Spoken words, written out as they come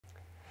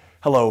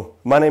Hello,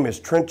 my name is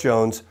Trent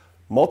Jones,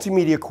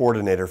 Multimedia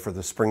Coordinator for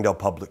the Springdale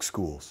Public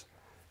Schools.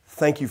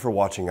 Thank you for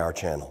watching our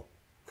channel.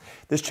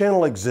 This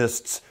channel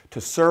exists to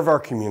serve our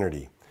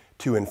community,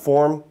 to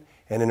inform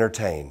and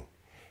entertain.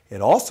 It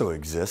also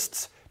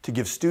exists to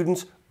give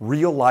students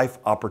real-life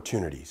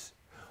opportunities.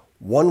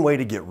 One way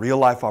to get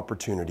real-life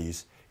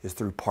opportunities is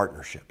through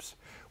partnerships.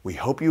 We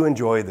hope you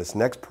enjoy this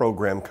next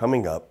program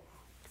coming up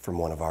from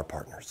one of our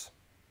partners.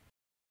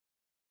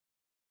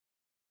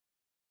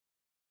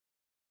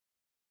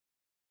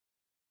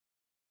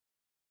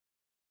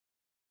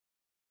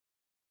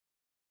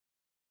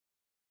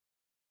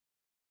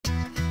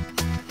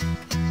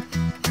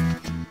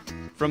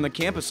 From the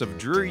campus of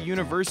Drury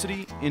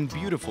University in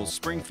beautiful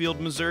Springfield,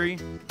 Missouri,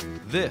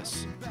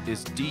 this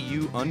is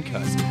DU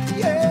Uncut.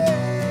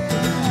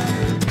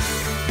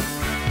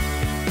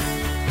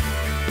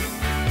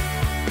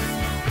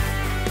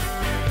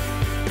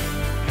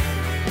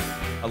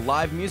 A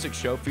live music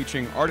show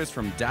featuring artists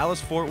from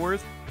Dallas-Fort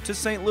Worth to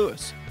St.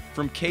 Louis,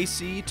 from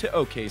KC to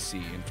OKC,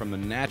 and from the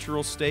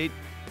natural state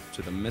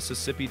to the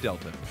Mississippi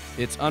Delta.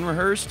 It's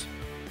unrehearsed,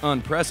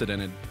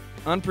 unprecedented,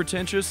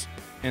 unpretentious,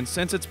 and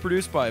since it's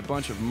produced by a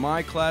bunch of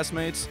my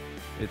classmates,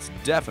 it's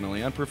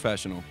definitely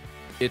unprofessional.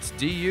 It's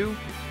DU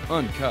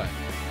Uncut.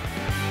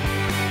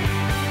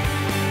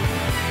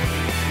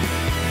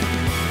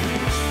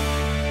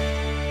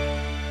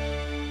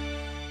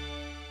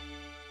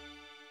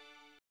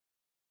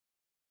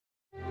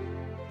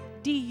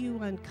 DU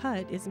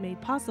Uncut is made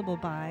possible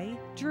by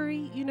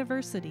Drury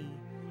University,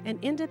 an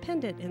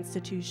independent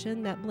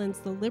institution that blends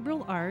the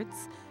liberal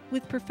arts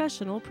with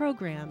professional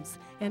programs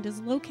and is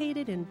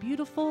located in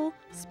beautiful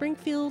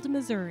Springfield,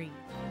 Missouri.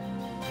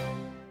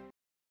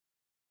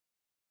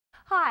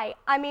 Hi,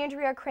 I'm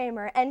Andrea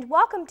Kramer, and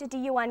welcome to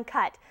DU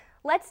Uncut.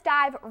 Let's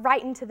dive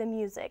right into the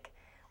music.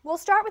 We'll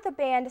start with a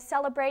band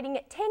celebrating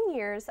 10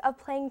 years of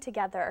playing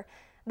together.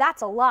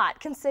 That's a lot,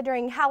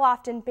 considering how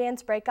often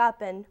bands break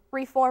up and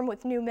reform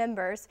with new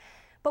members.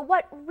 But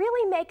what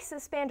really makes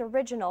this band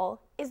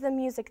original is the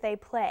music they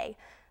play,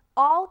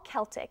 all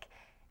Celtic.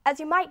 As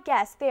you might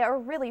guess, they are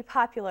really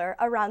popular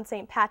around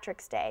St.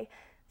 Patrick's Day.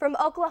 From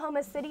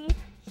Oklahoma City,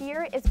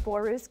 here is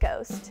Boru's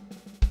Ghost.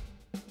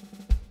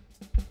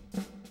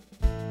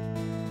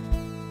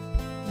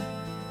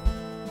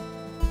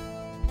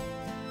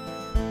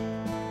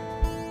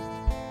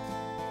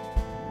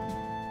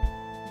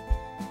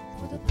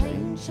 For the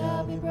plain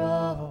shall be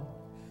brought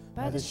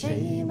by the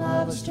shame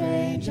of a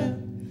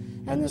stranger,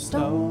 and the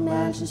stone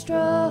mansion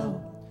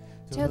stroll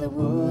till the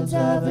woods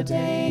of a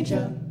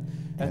danger.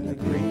 And the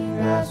green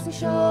grass we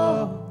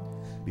shore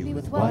be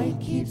with white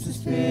keeps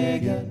his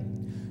figure,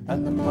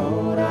 and the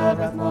moat of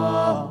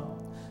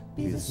Rathmore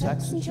be the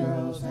Saxon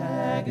churls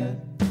haggard.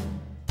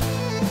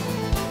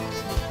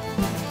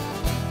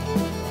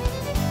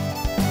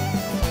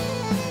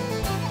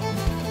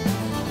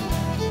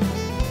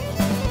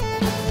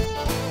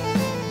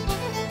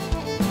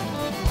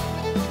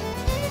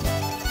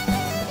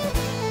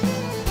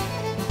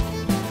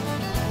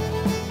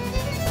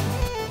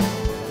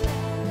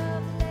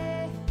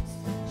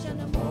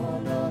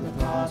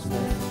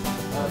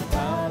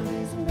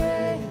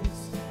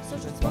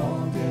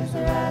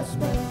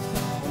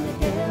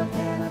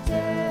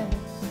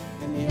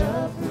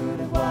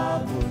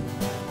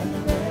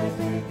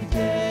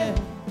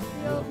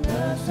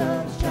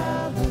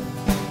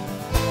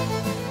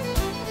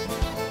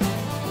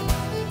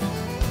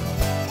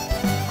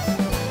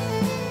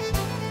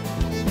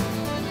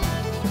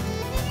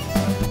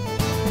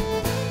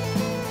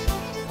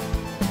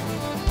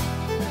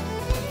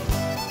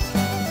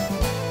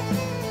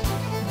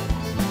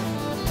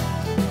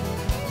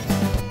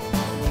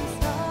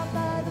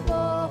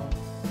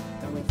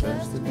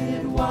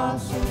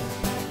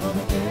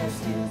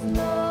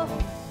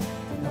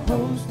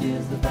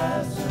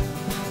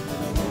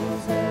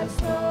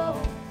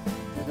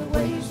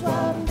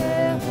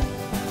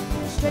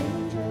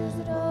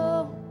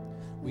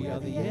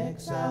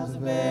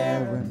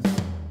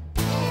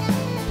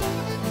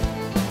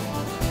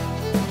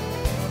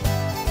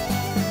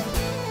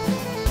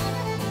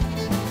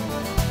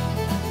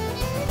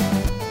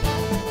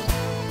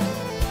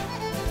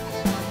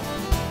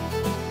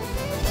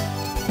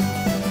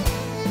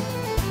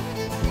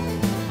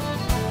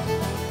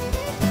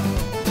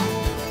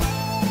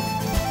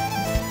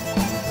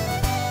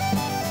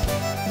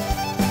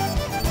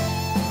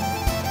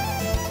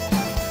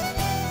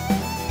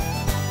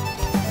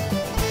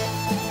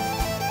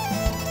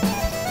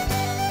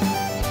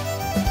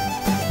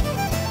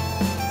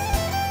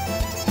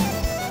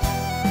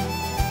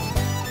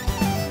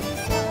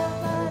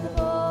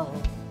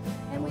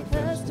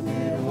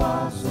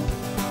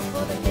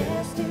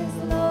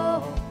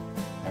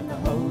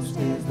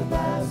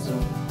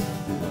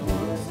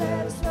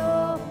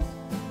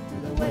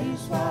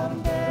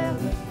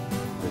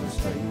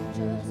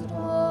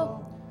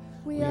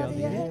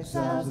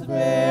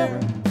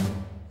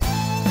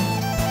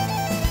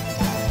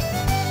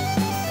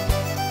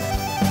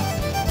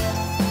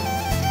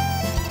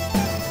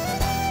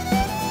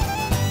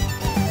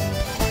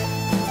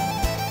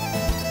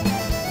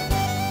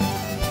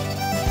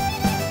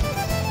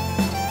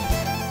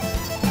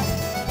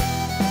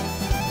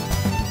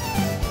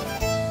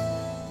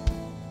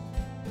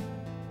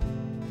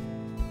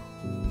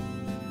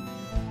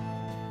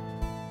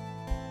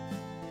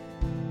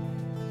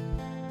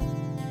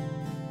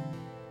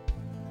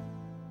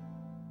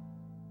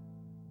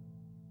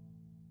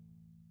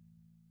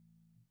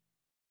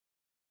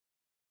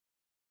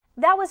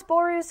 That was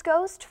Boru's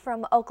Ghost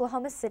from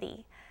Oklahoma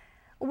City.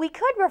 We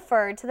could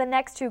refer to the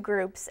next two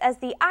groups as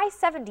the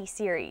I-70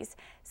 series,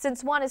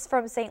 since one is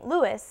from St.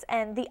 Louis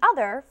and the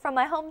other from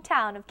my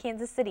hometown of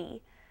Kansas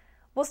City.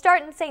 We'll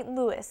start in St.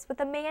 Louis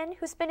with a man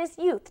who spent his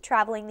youth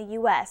traveling the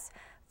U.S.,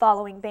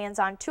 following bands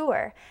on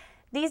tour.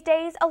 These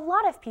days, a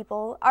lot of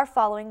people are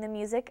following the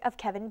music of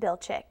Kevin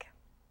Bilchik.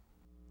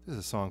 This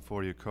is a song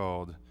for you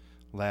called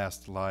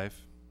Last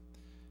Life.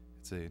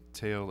 It's a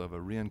tale of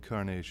a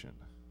reincarnation.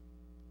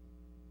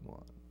 1,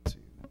 2,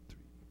 3,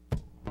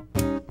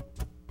 4.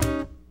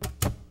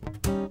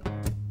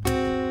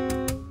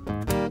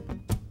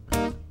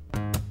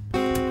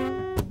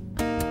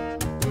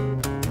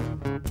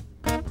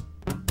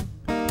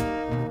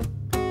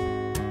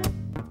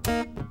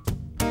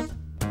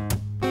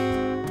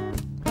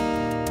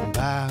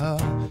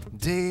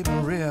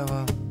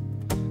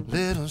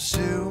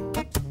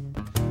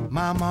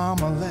 My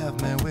mama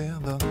left me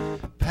with a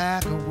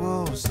pack of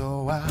wolves,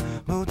 so I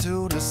moved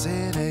to the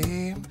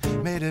city,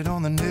 made it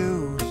on the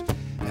news.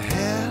 The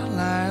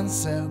headline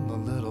said the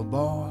little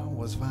boy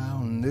was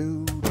found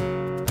nude.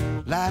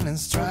 Lightning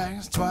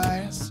strikes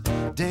twice,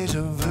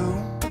 deja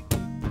vu.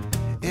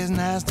 It's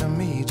nice to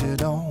meet you,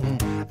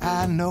 don't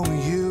I know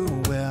you?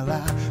 Well,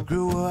 I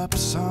grew up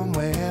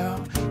somewhere,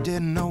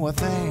 didn't know a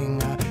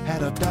thing. I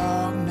had a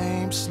dog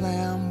named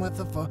Slim with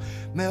a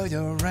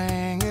familiar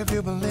ring. If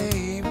you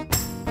believe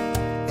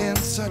in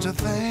such a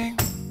thing,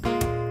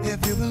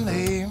 if you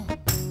believe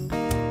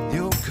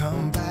you'll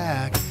come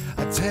back,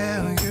 I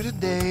tell you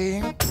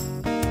today,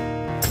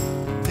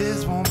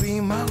 this won't be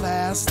my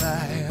last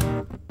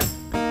life.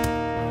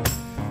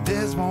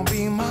 This won't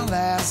be my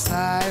last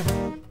life.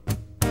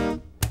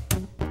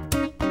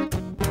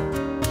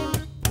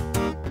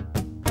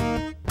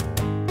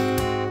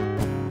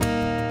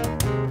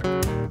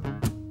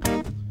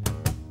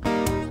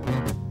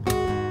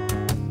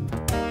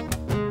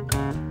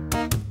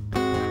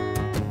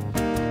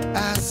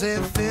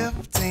 Said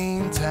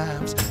 15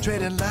 times,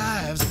 traded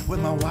lives with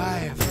my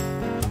wife.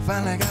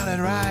 Finally got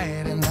it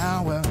right, and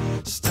now we're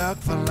stuck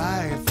for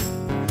life.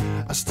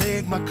 I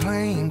stake my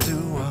claim to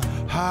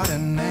a heart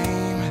and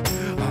name,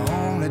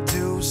 only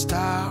to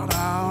start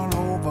all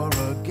over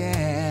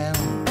again.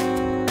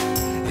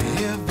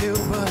 If you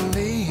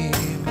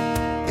believe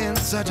in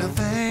such a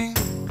thing,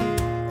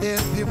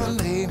 if you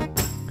believe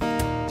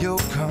you'll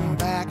come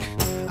back,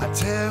 I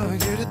tell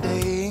you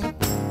today,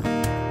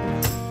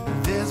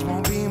 this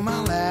won't be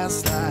my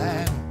last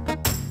life.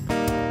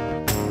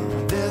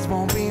 This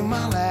won't be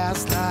my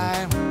last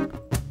life.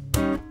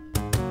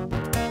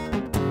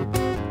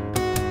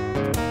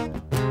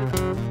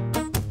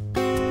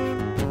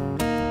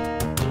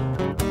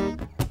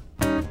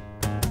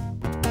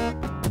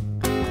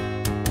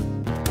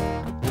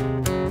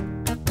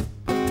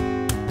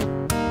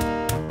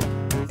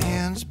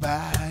 Inch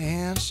by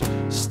inch,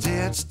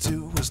 stitch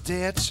to a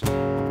stitch,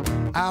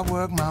 I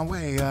work my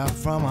way up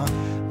from a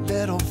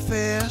little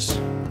fish.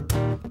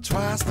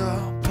 Twice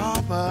the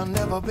pauper,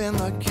 never been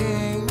the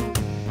king.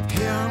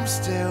 Here I'm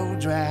still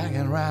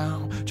dragging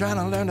round, trying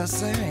to learn to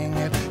sing.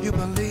 If you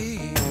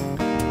believe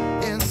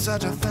in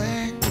such a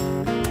thing,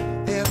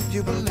 if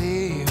you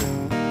believe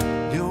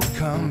you'll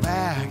come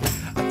back,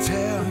 I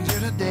tell you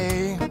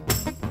today,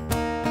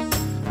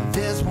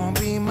 this won't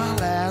be my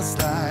last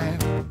life.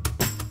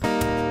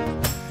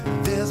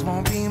 This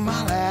won't be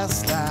my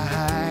last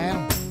life.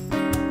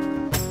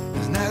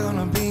 It's not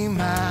gonna be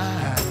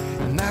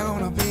mine, not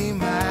gonna be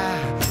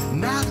mine,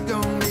 not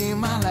gonna be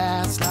my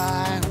last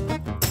life.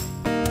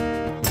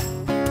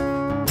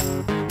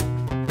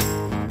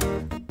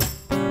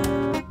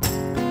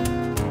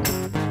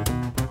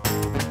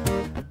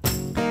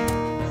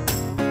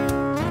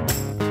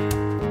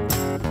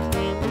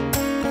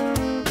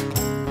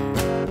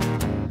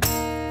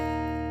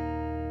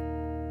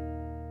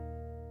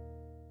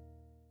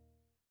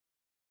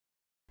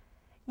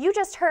 You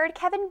just heard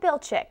Kevin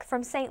Bilchik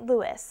from St.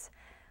 Louis.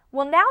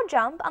 We'll now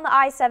jump on the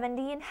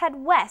I-70 and head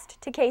west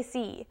to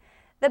KC.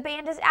 The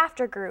band is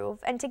Aftergroove,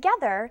 and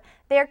together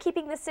they are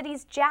keeping the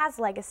city's jazz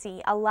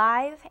legacy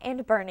alive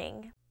and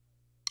burning.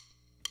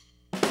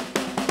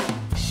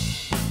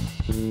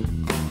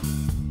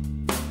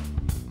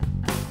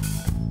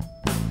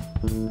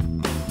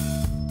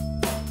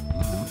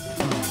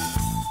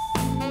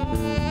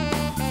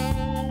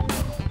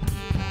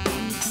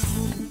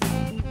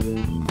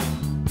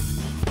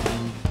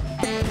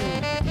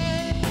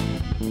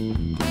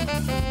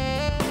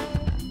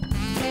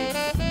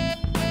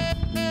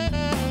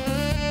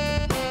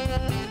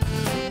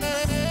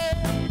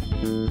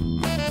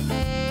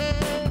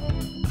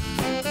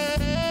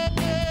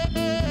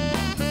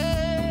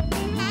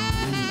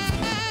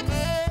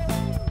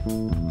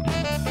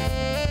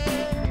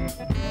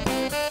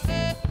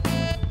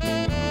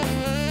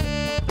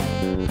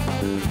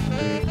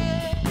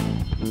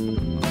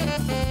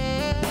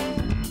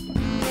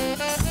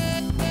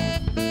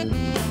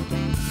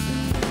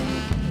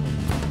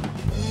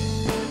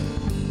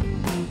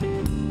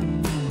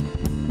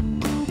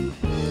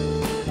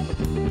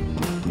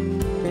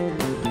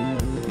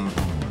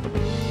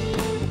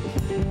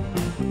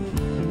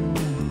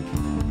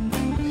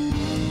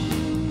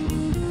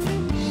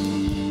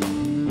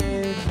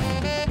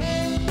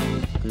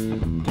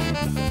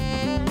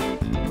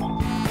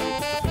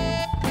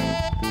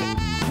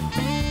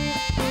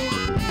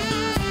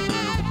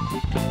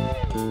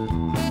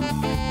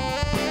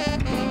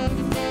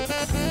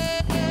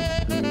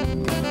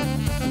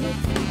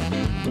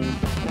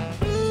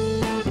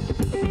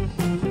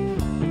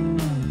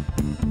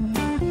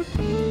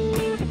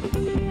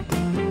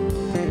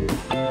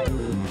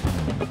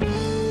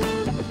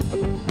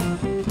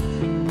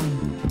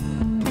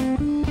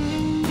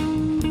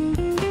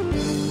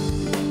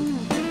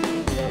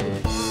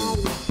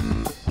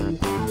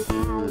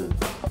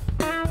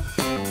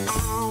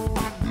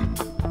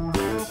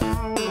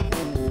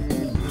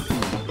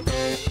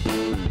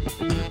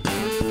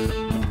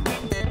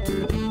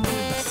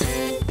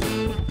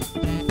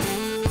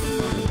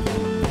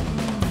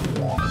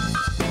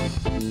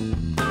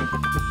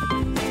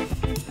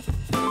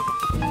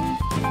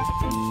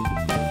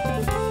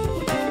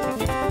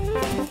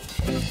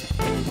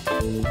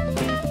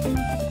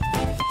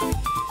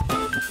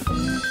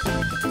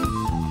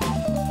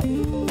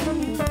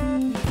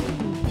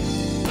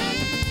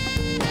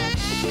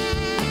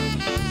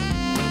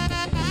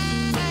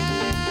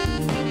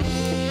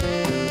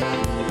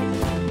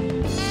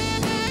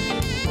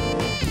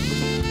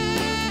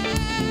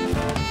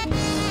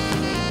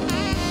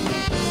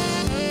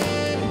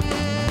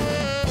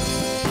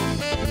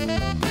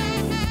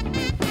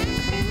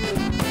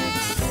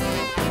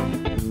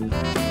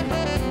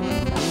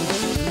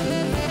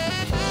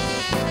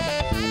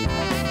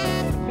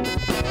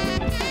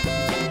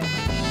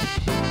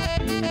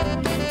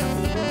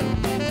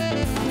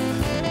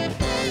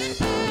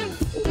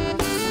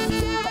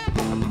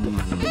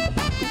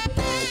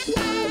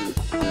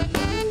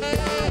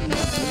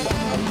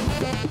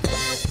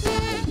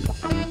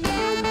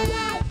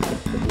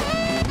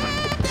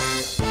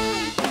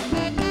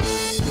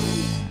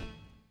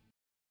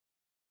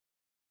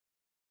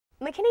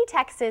 McKinney,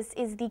 Texas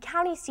is the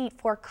county seat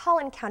for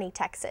Collin County,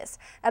 Texas,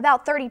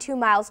 about 32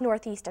 miles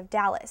northeast of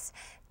Dallas.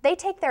 They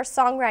take their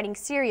songwriting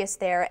serious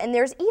there, and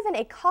there's even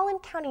a Collin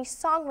County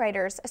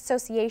Songwriters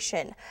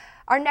Association.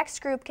 Our next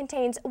group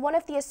contains one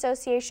of the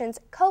association's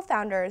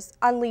co-founders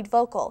on lead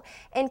vocal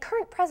and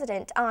current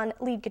president on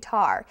lead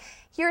guitar.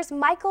 Here's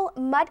Michael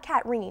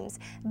Mudcat Reames,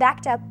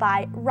 backed up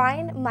by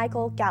Ryan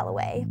Michael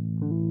Galloway.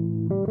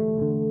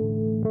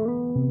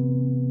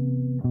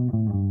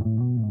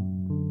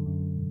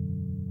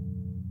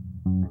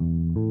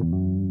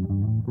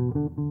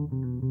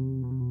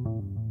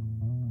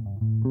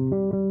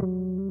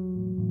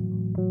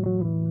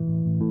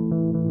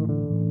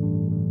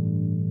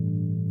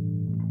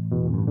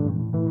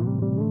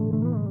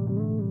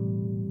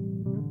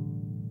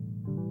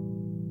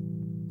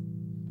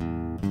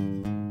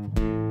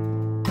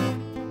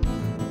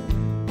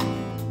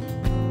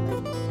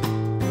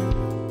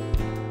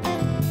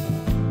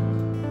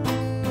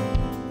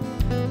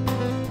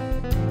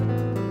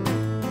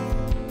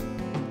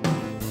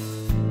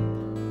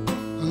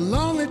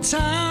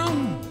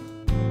 Town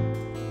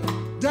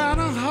down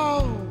a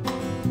hall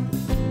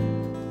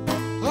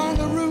on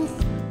the roof,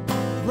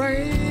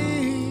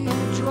 raindrops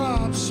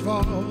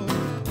fall.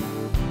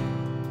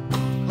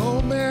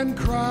 Old man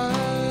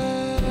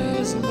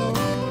cries alone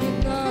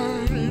at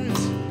night.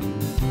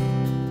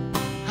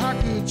 How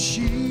could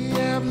she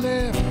have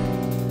left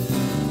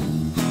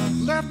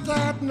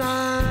that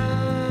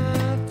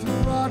night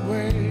for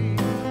Broadway?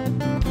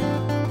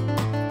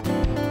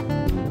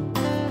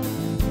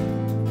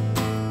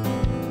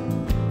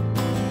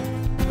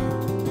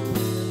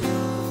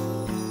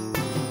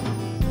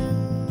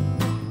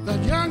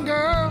 Young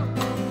girl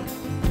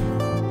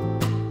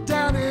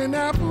down in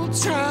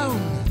Appletown,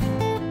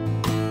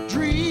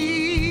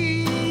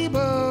 dream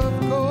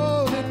of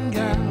golden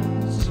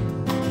gowns,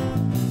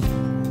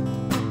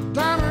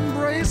 diamond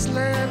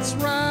bracelets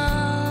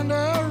round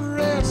her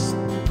wrist.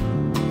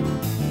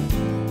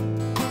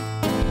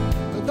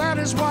 That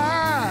is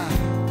why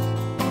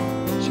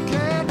she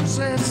can't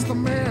resist the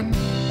men.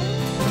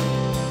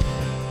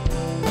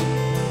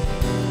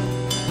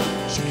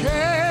 She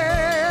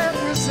can't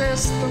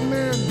resist the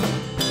men.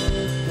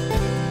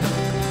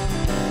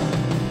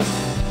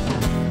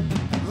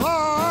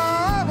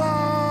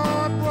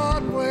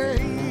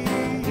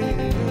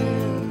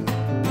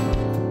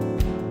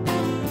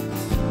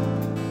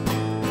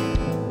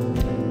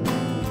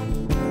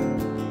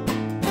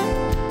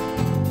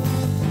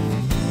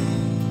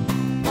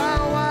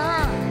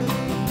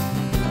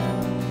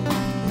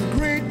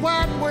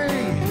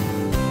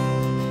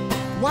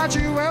 Why'd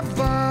you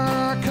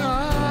ever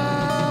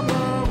come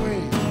away?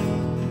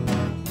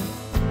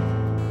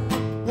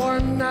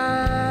 One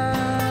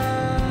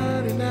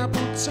night in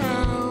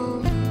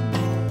Appletown,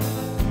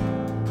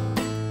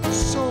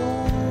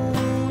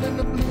 soul in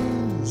the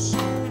blues,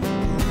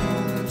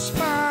 it's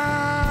fine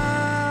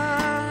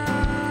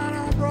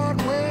on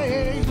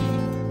Broadway.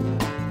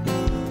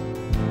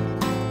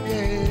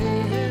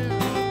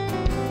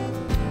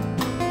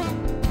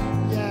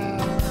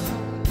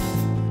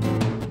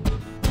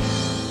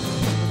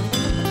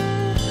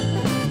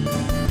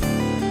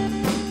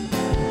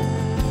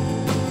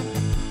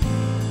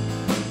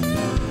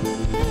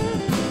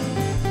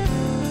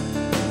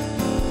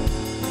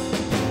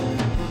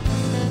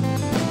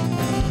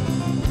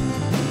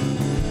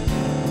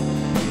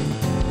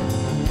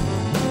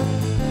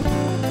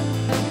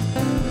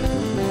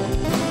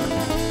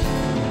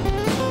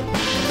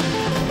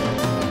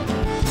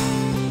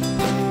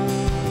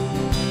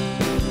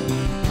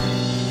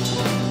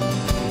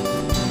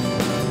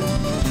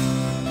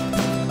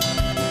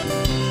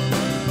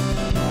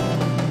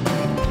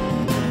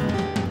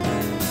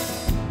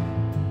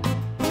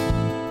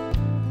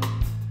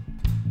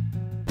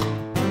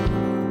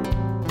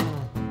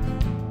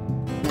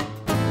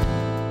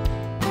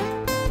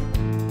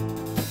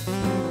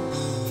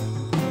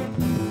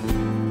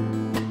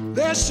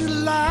 There she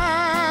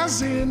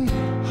lies in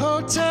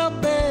hotel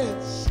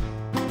beds,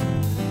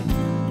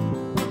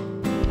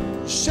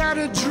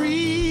 shattered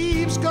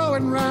dreams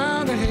going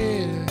round her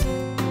head.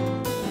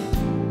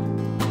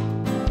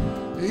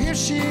 If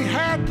she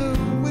had the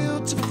will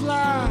to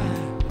fly,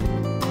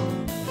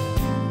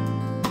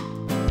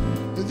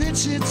 then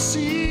she'd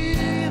see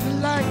the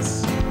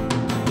lights.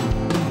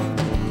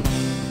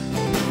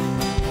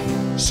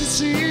 She'd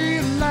see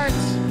the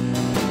lights.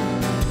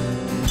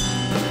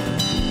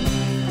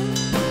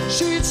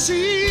 She'd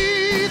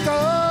see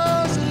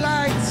those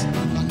lights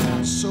are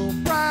not so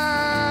bright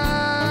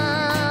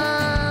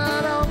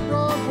on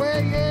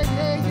Broadway. Yeah,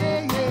 yeah,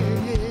 yeah,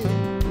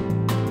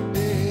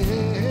 yeah,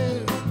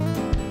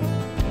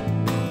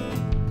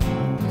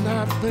 yeah.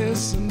 Not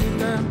this and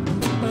that,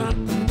 but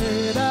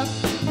that.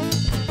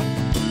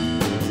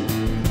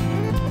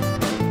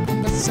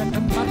 The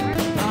second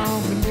button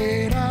down the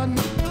later.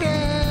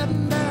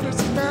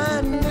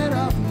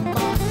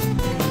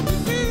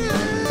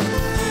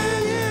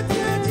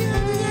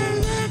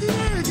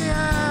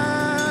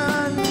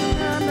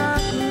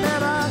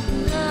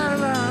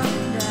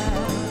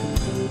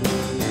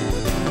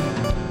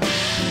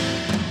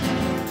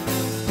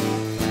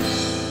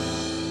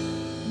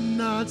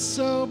 Not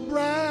so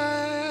bright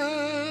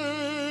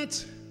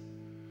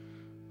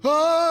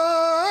on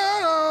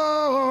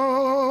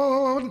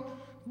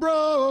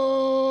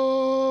Broadway.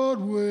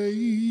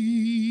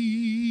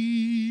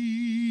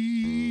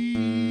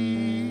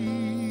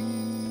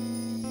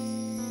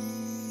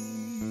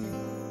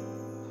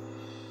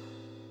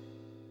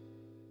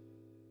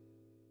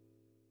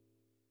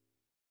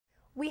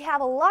 We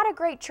have a lot of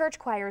great church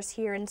choirs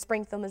here in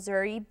Springfield,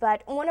 Missouri,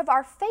 but one of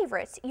our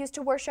favorites used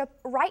to worship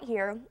right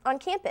here on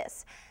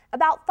campus.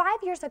 About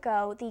 5 years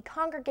ago, the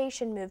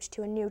congregation moved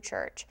to a new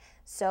church.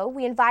 So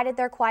we invited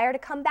their choir to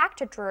come back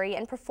to Drury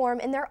and perform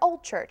in their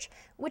old church,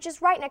 which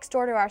is right next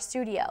door to our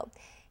studio.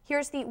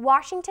 Here's the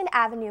Washington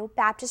Avenue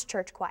Baptist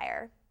Church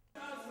Choir.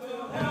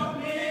 Help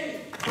me.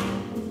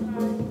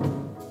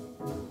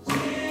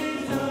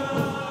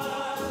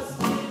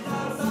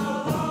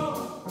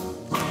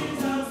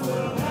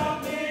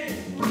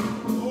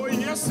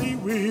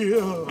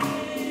 Will. Do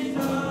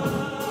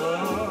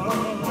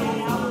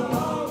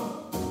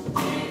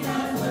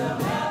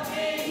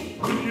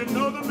you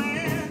know the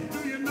man? Do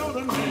you know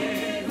the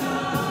man?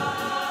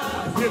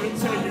 I'm here to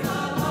tell you,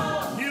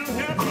 he'll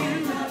help you.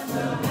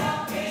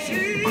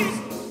 Jesus,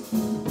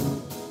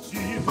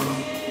 Jesus.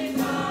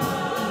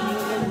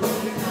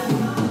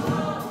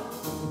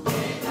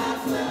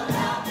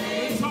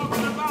 We're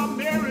talking about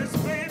Mary's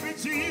baby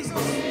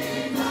Jesus.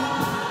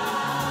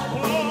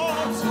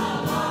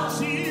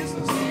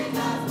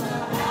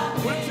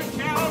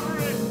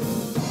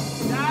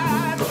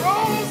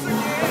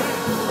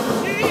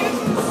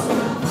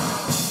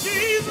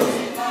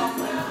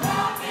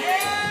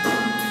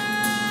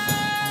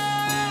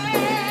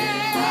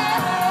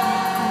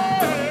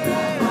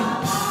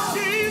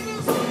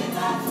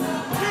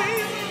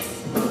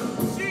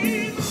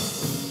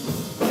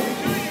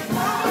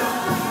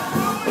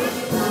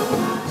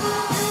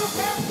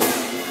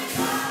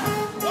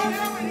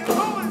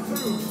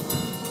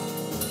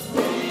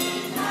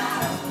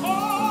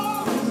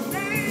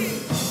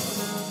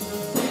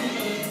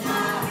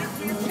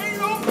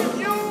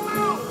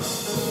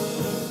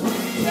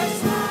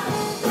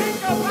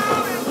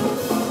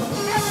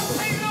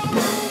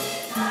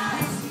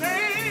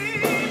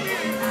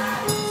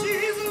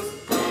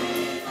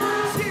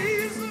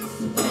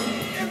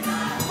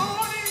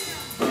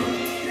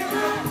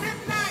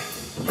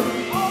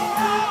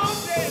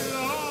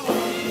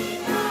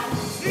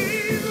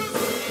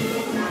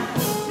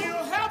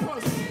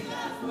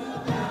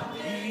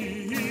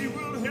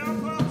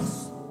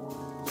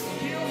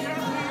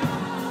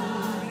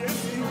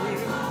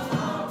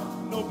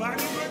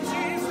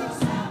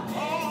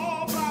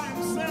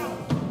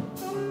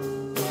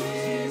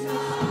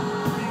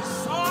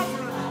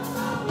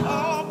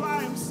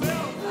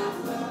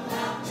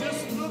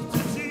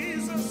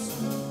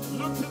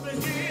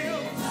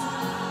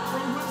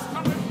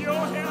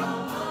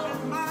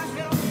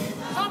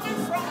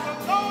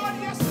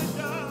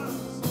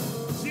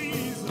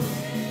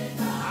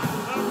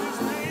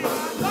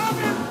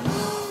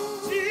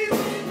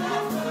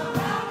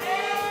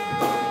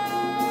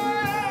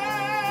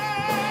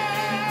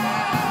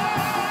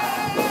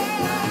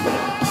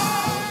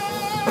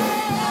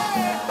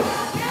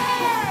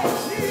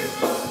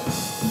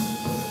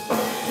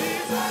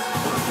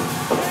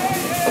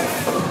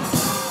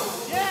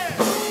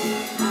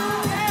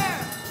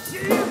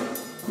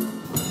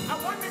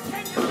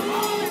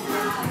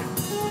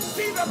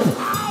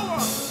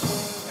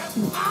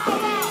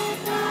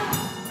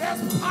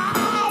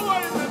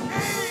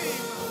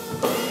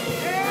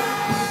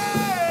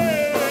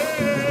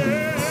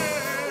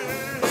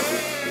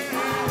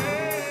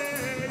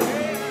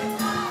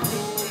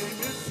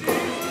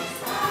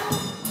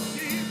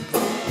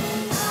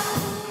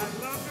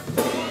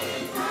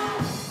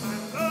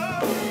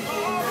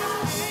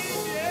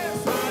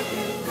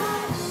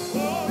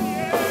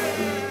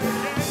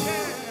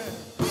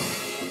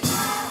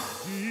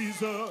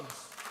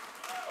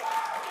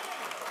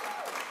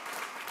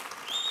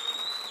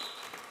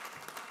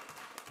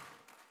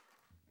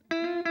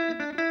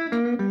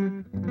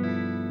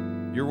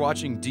 You're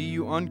watching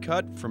DU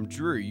Uncut from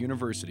Drury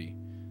University.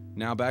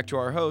 Now back to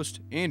our host,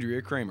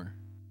 Andrea Kramer.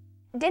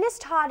 Dennis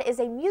Todd is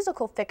a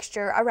musical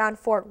fixture around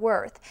Fort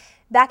Worth.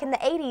 Back in the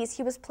 80s,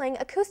 he was playing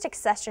acoustic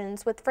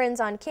sessions with friends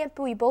on Camp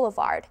Bowie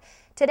Boulevard.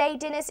 Today,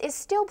 Dennis is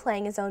still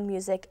playing his own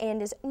music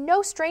and is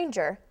no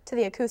stranger to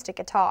the acoustic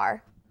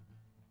guitar.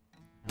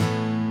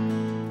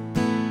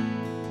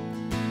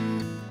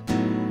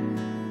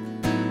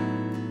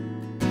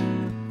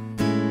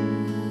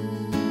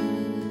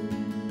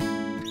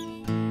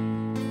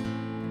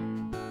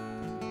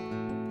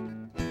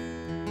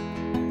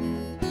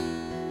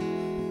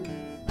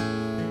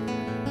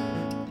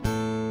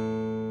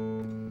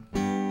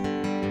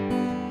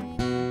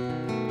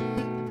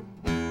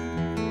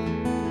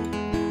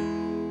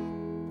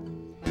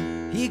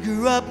 He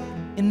grew up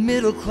in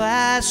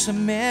middle-class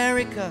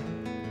America.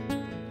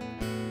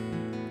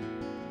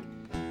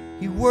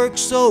 He worked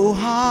so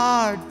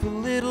hard for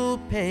little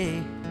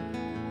pay,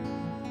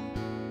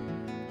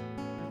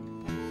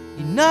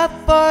 enough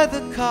for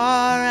the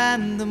car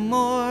and the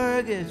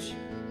mortgage,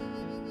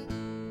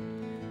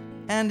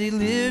 and he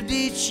lived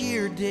each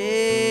year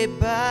day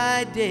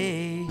by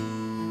day.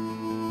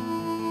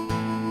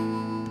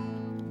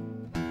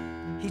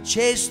 He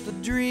chased the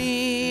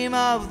dream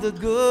of the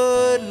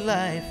good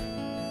life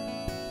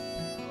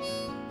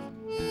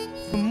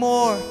for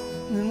more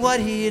than what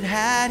he had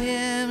had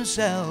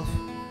himself.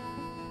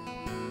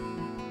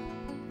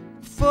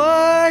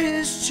 For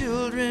his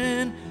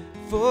children,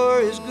 for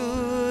his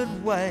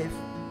good wife,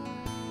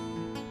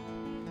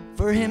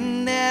 for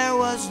him there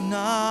was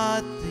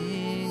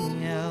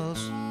nothing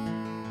else.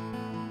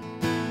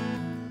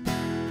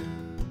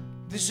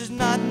 This is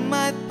not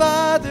my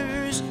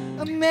father's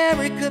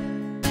America.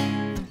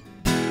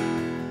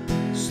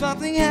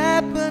 Something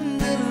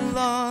happened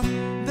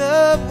along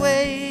the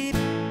way.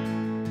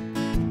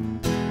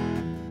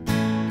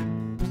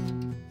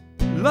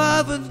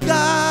 Love of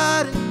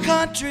God and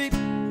country,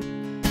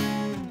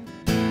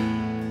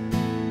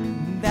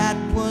 that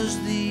was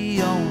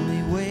the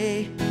only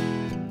way.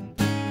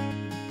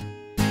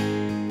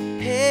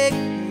 Hey,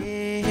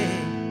 hey, hey.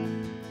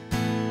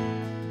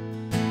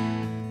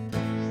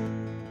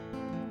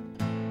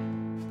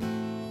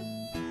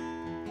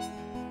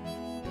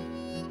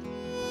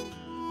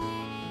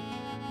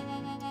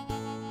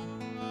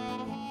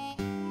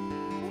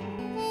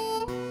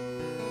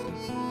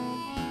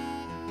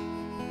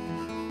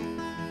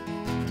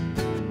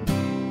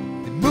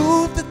 They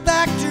moved the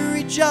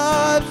factory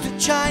jobs to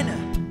China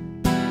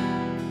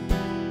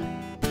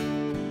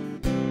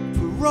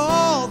for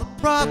all the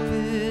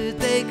profit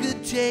they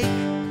could take.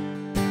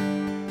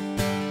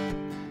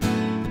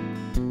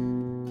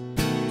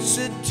 It's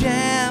a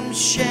damn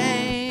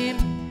shame.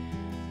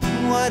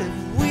 What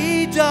have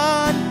we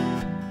done?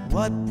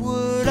 What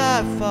would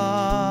our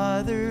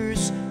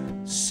fathers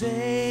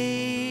say?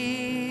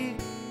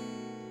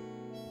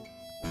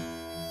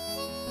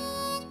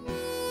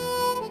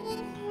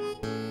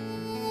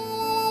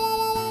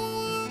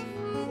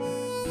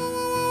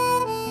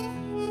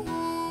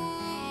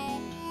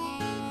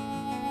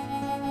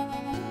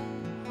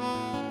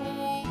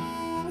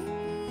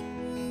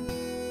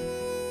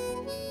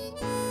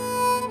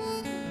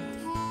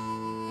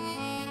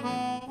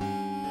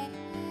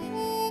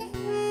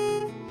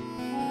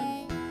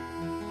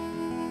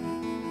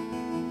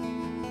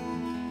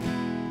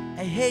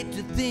 I hate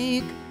to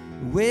think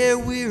where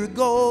we're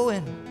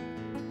going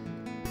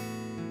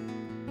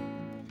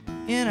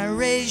in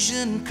our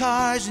Asian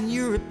cars and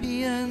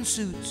European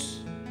suits,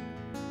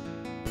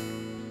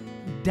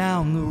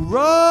 down the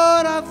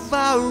road of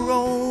our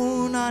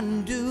own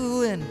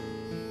undoing.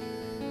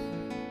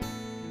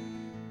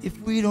 If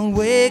we don't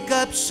wake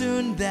up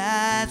soon,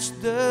 that's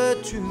the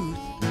truth.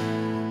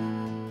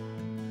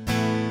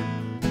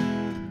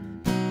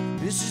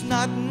 This is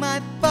not my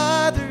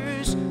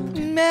father's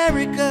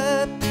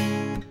America.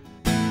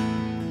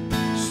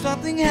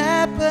 Something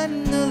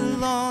happened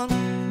along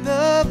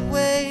the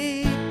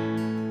way.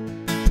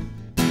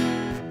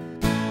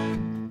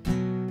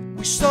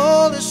 We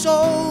sold our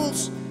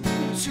souls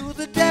to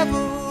the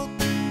devil,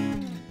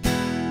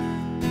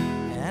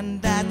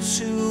 and that's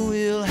who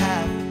we'll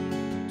have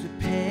to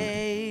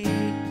pay.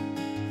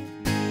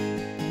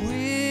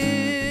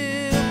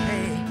 We'll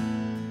pay.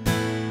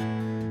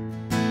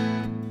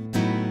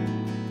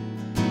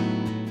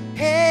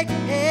 Hey,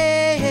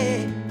 hey,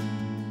 hey.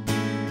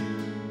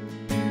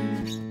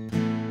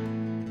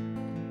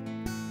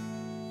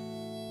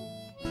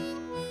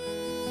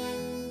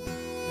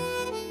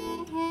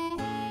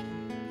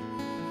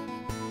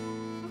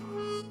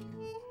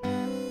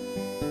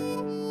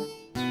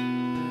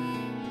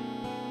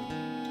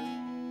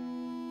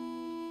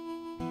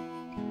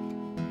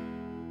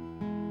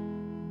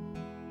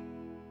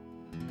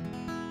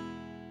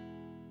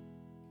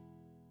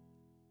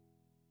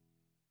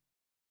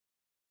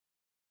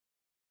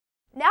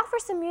 Now for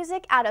some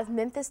music out of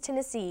Memphis,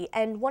 Tennessee,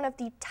 and one of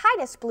the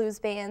tightest blues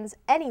bands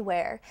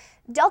anywhere.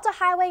 Delta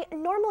Highway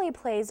normally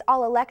plays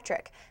all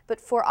electric,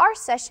 but for our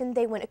session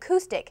they went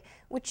acoustic,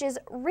 which is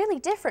really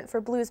different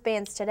for blues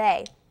bands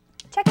today.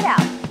 Check it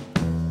out.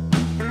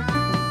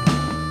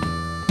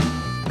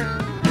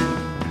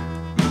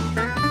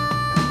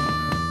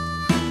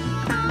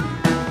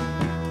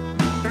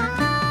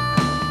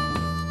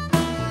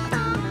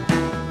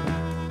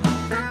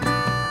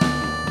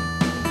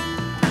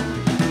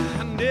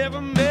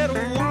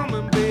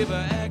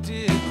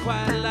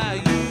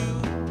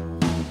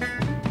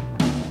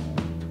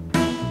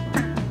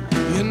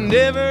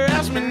 never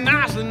ask me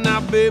nicely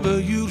now,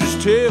 baby, you just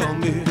tell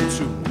me the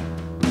truth.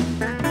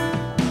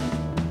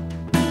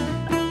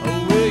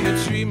 Oh, will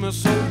you treat me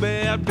so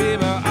bad,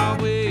 baby,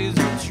 always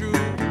untrue.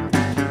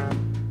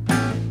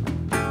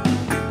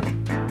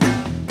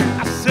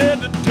 I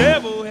said the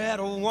devil had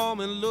a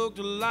woman looked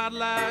a lot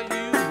like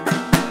you.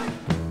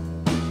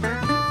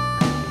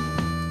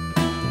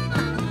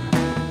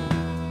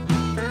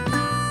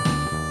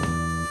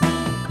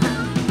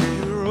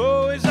 You're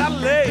always out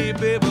late,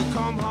 baby,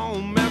 come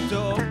home after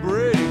a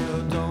break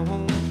of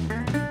dawn.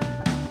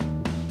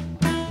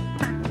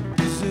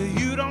 You say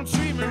you don't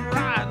treat me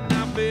right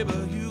now, baby,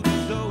 you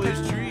just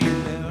always treat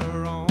me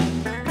wrong.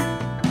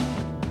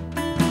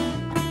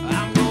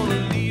 I'm gonna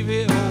leave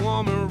here,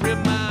 woman, rip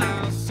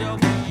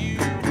myself for you.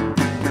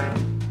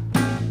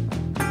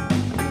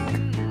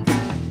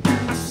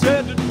 I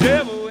said the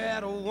devil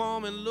had a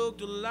woman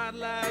looked a lot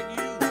like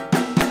you.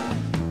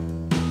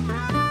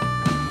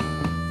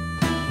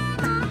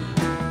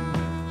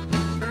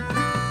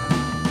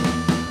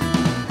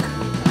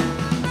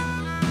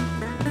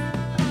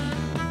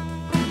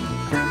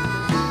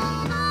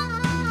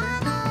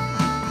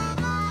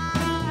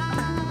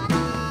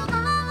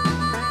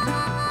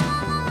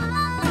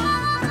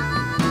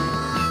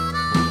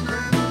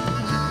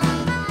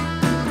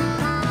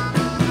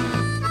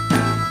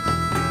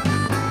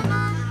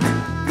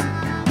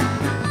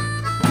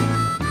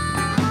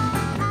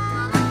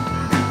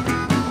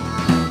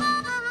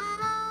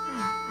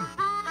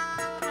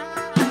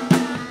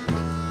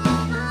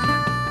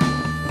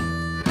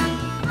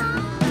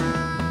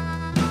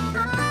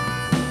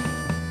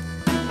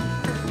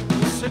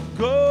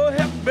 Go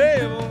ahead,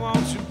 baby,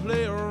 won't you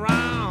play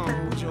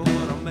around with your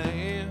little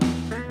man?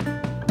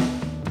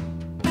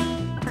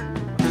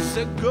 I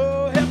said,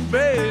 go ahead,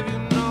 baby, you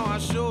know I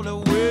surely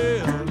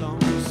will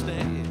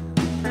understand.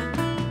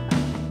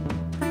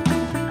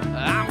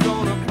 I'm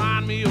gonna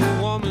find me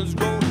a woman who's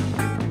gonna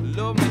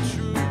love me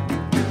true.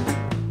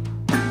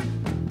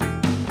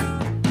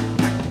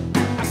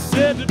 I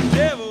said the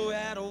devil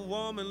had a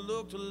woman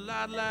looked a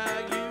lot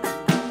like you.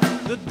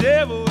 The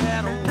devil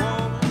had a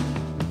woman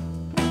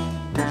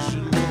she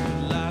looked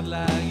a lot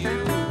like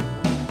you.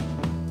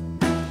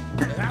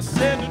 I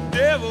said the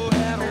devil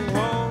had a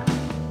woman.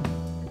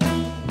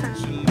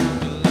 She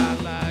looked a lot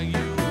like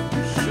you.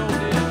 Sure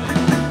did.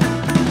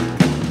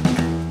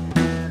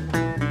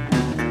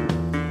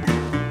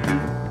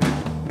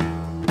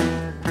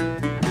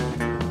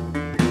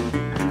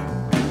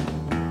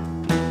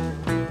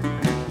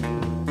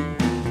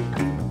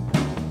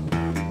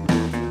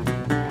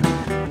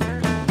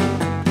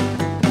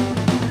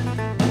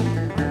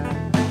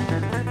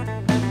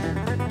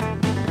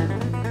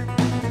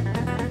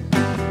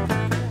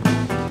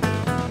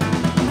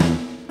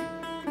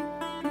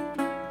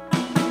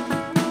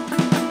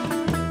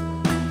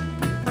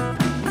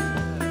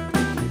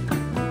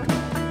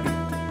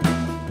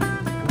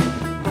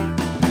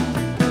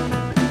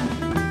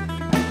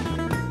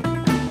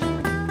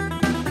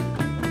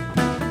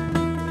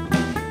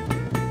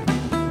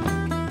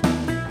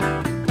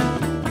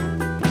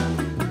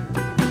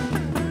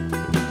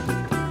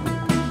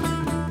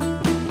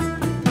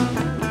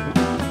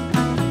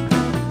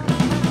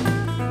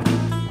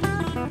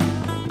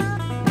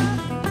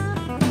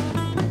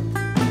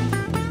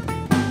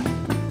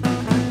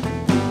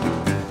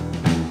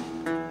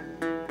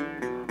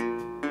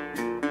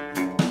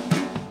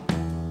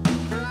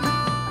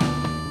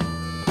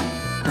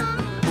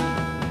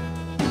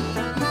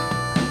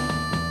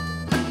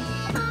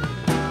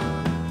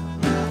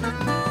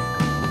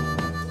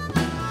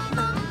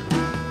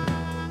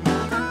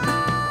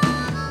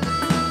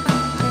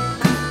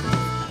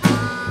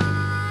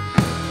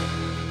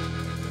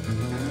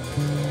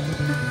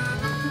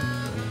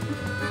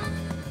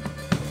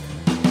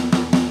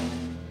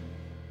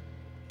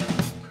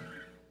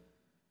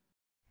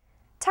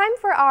 Time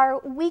for our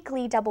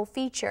weekly double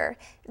feature.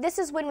 This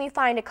is when we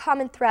find a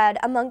common thread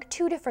among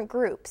two different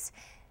groups.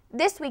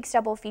 This week's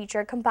double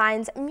feature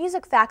combines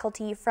music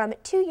faculty from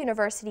two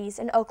universities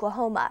in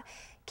Oklahoma,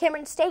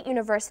 Cameron State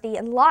University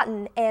in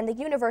Lawton and the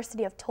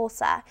University of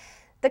Tulsa.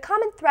 The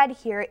common thread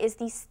here is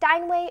the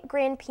Steinway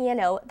grand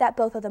piano that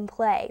both of them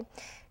play.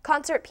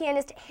 Concert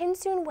pianist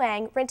Hyunsoon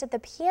Whang rented the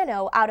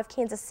piano out of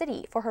Kansas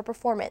City for her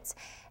performance.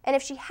 And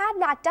if she had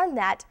not done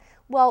that,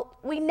 well,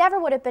 we never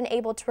would have been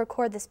able to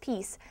record this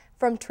piece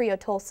from Trio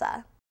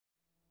Tulsa.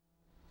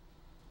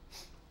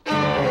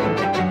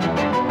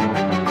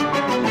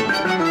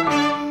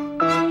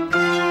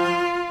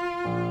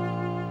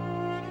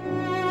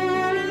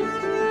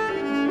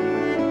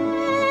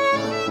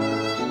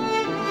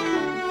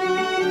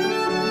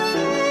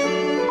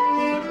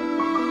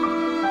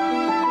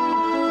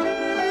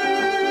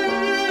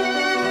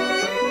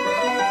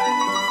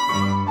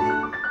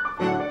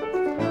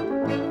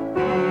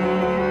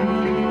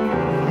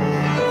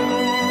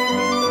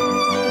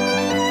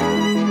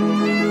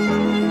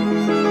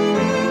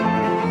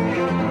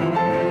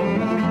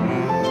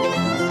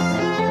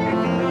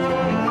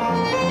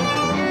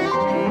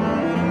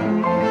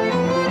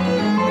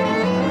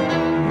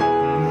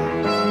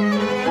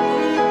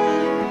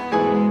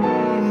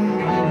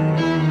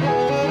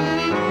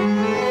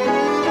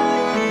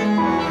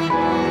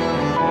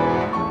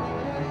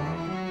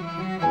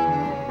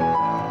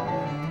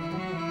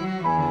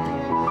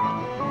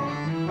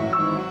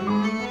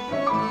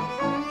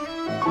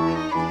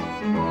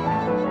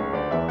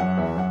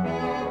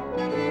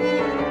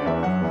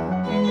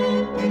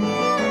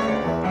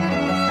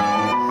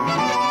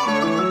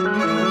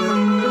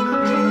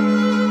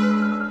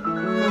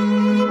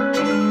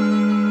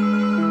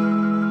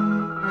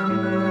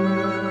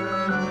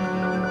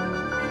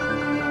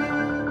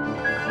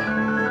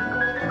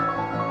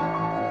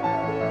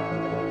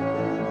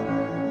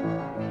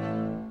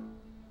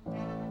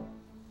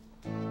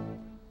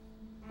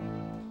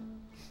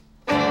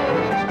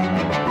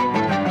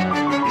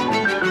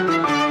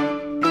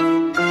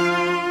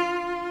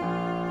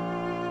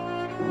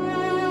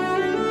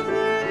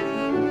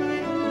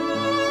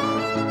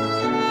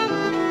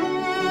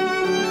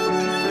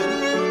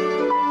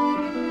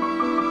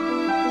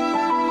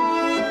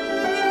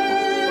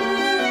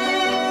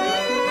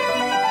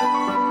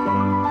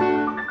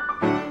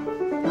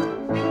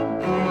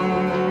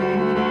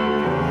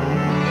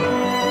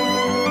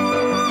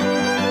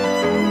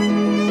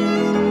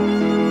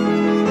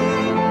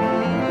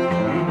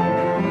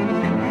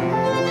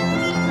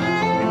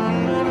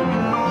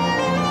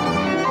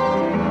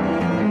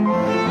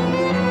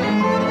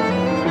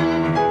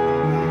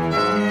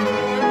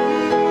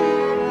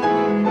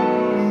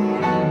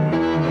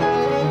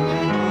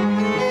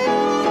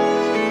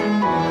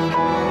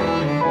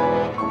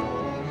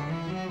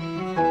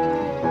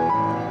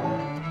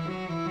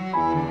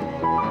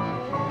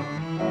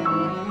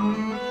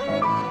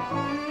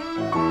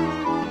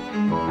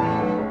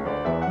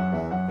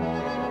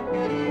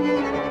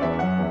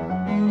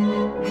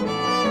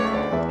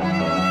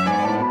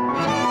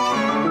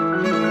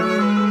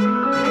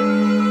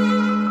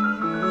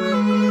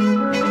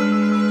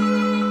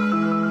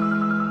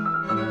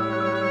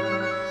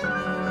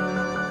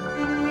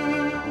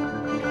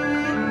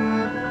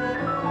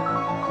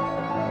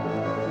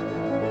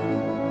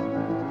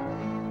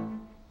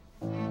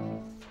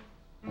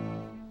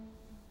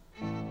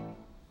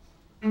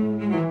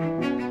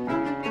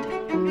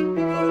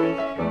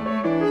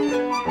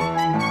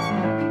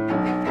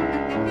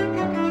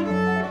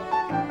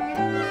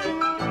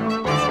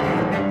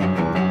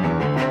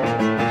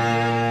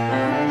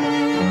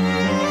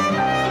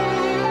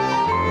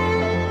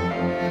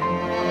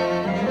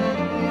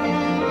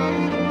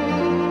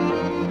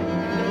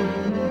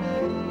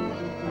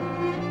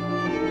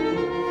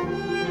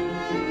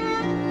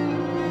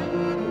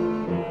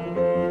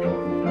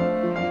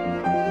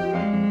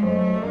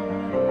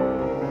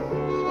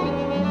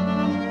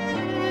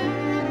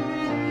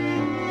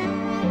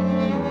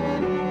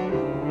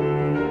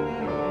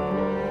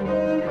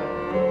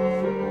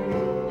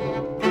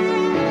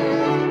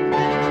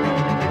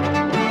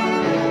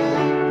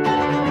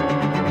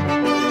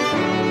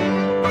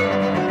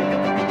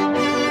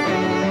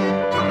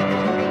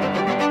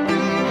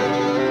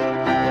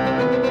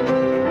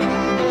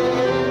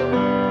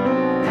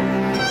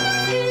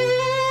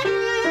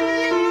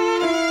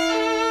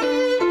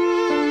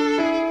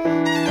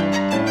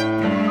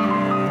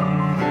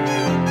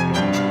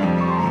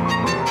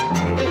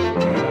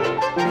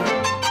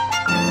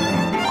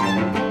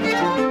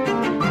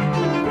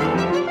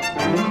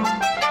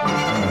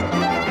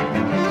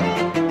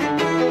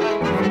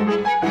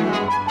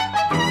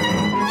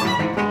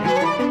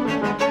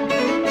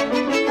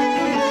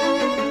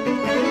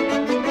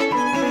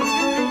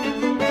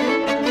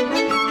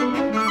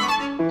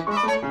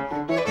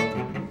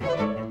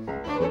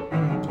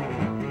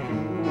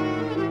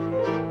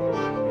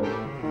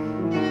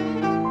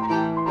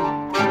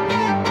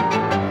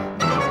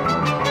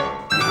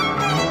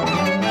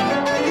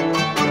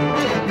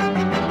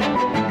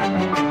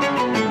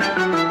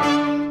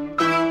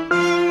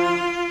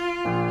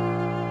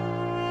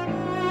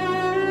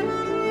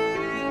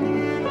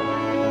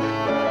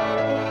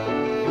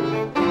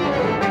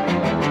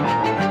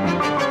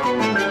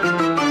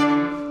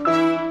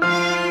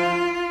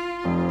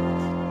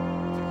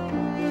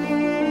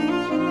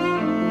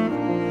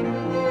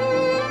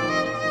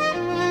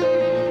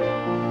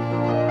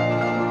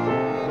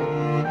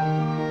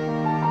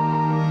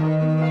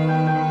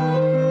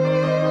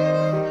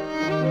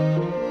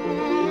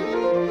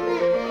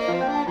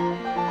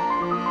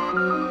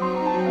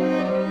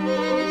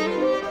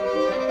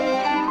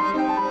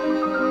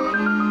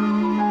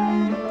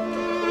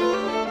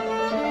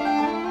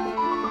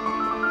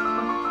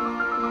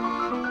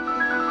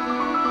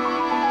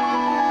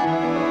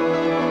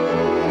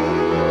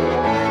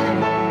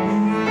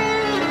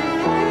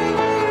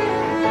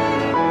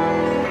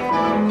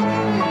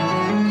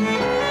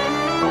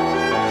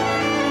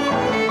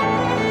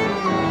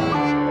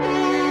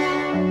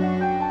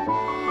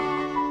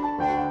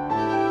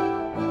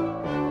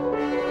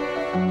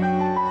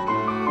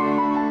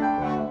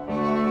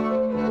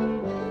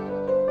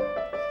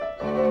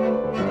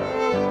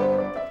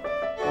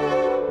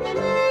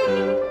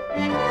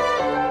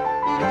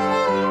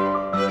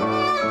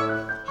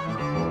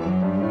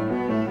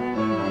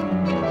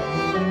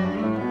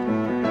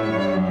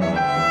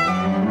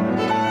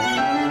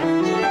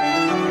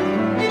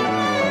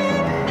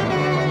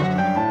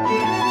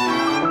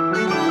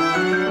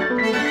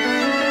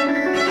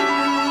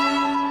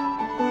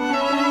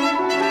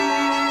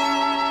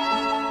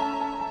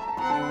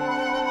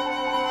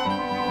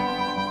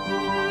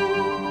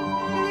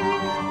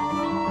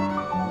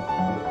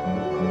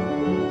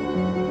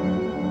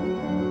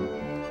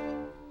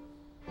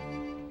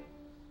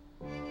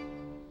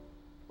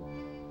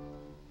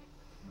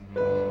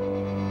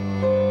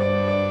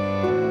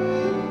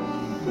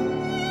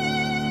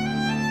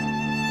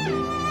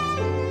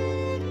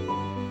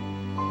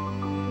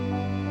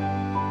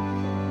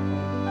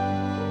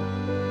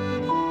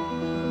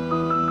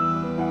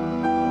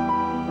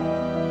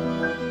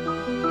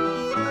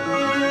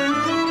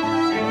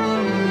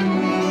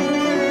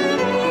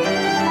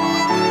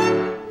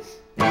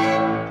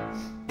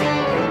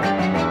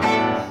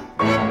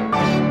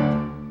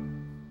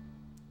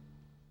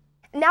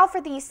 for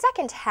the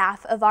second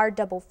half of our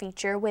double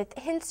feature with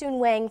Hyunsoon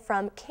Whang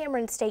from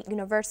Cameron State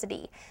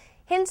University.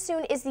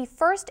 Hyunsoon is the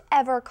first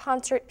ever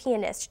concert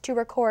pianist to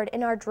record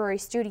in our Drury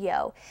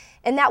studio,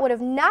 and that would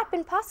have not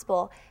been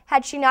possible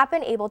had she not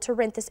been able to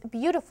rent this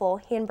beautiful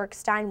Hamburg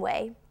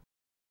Steinway.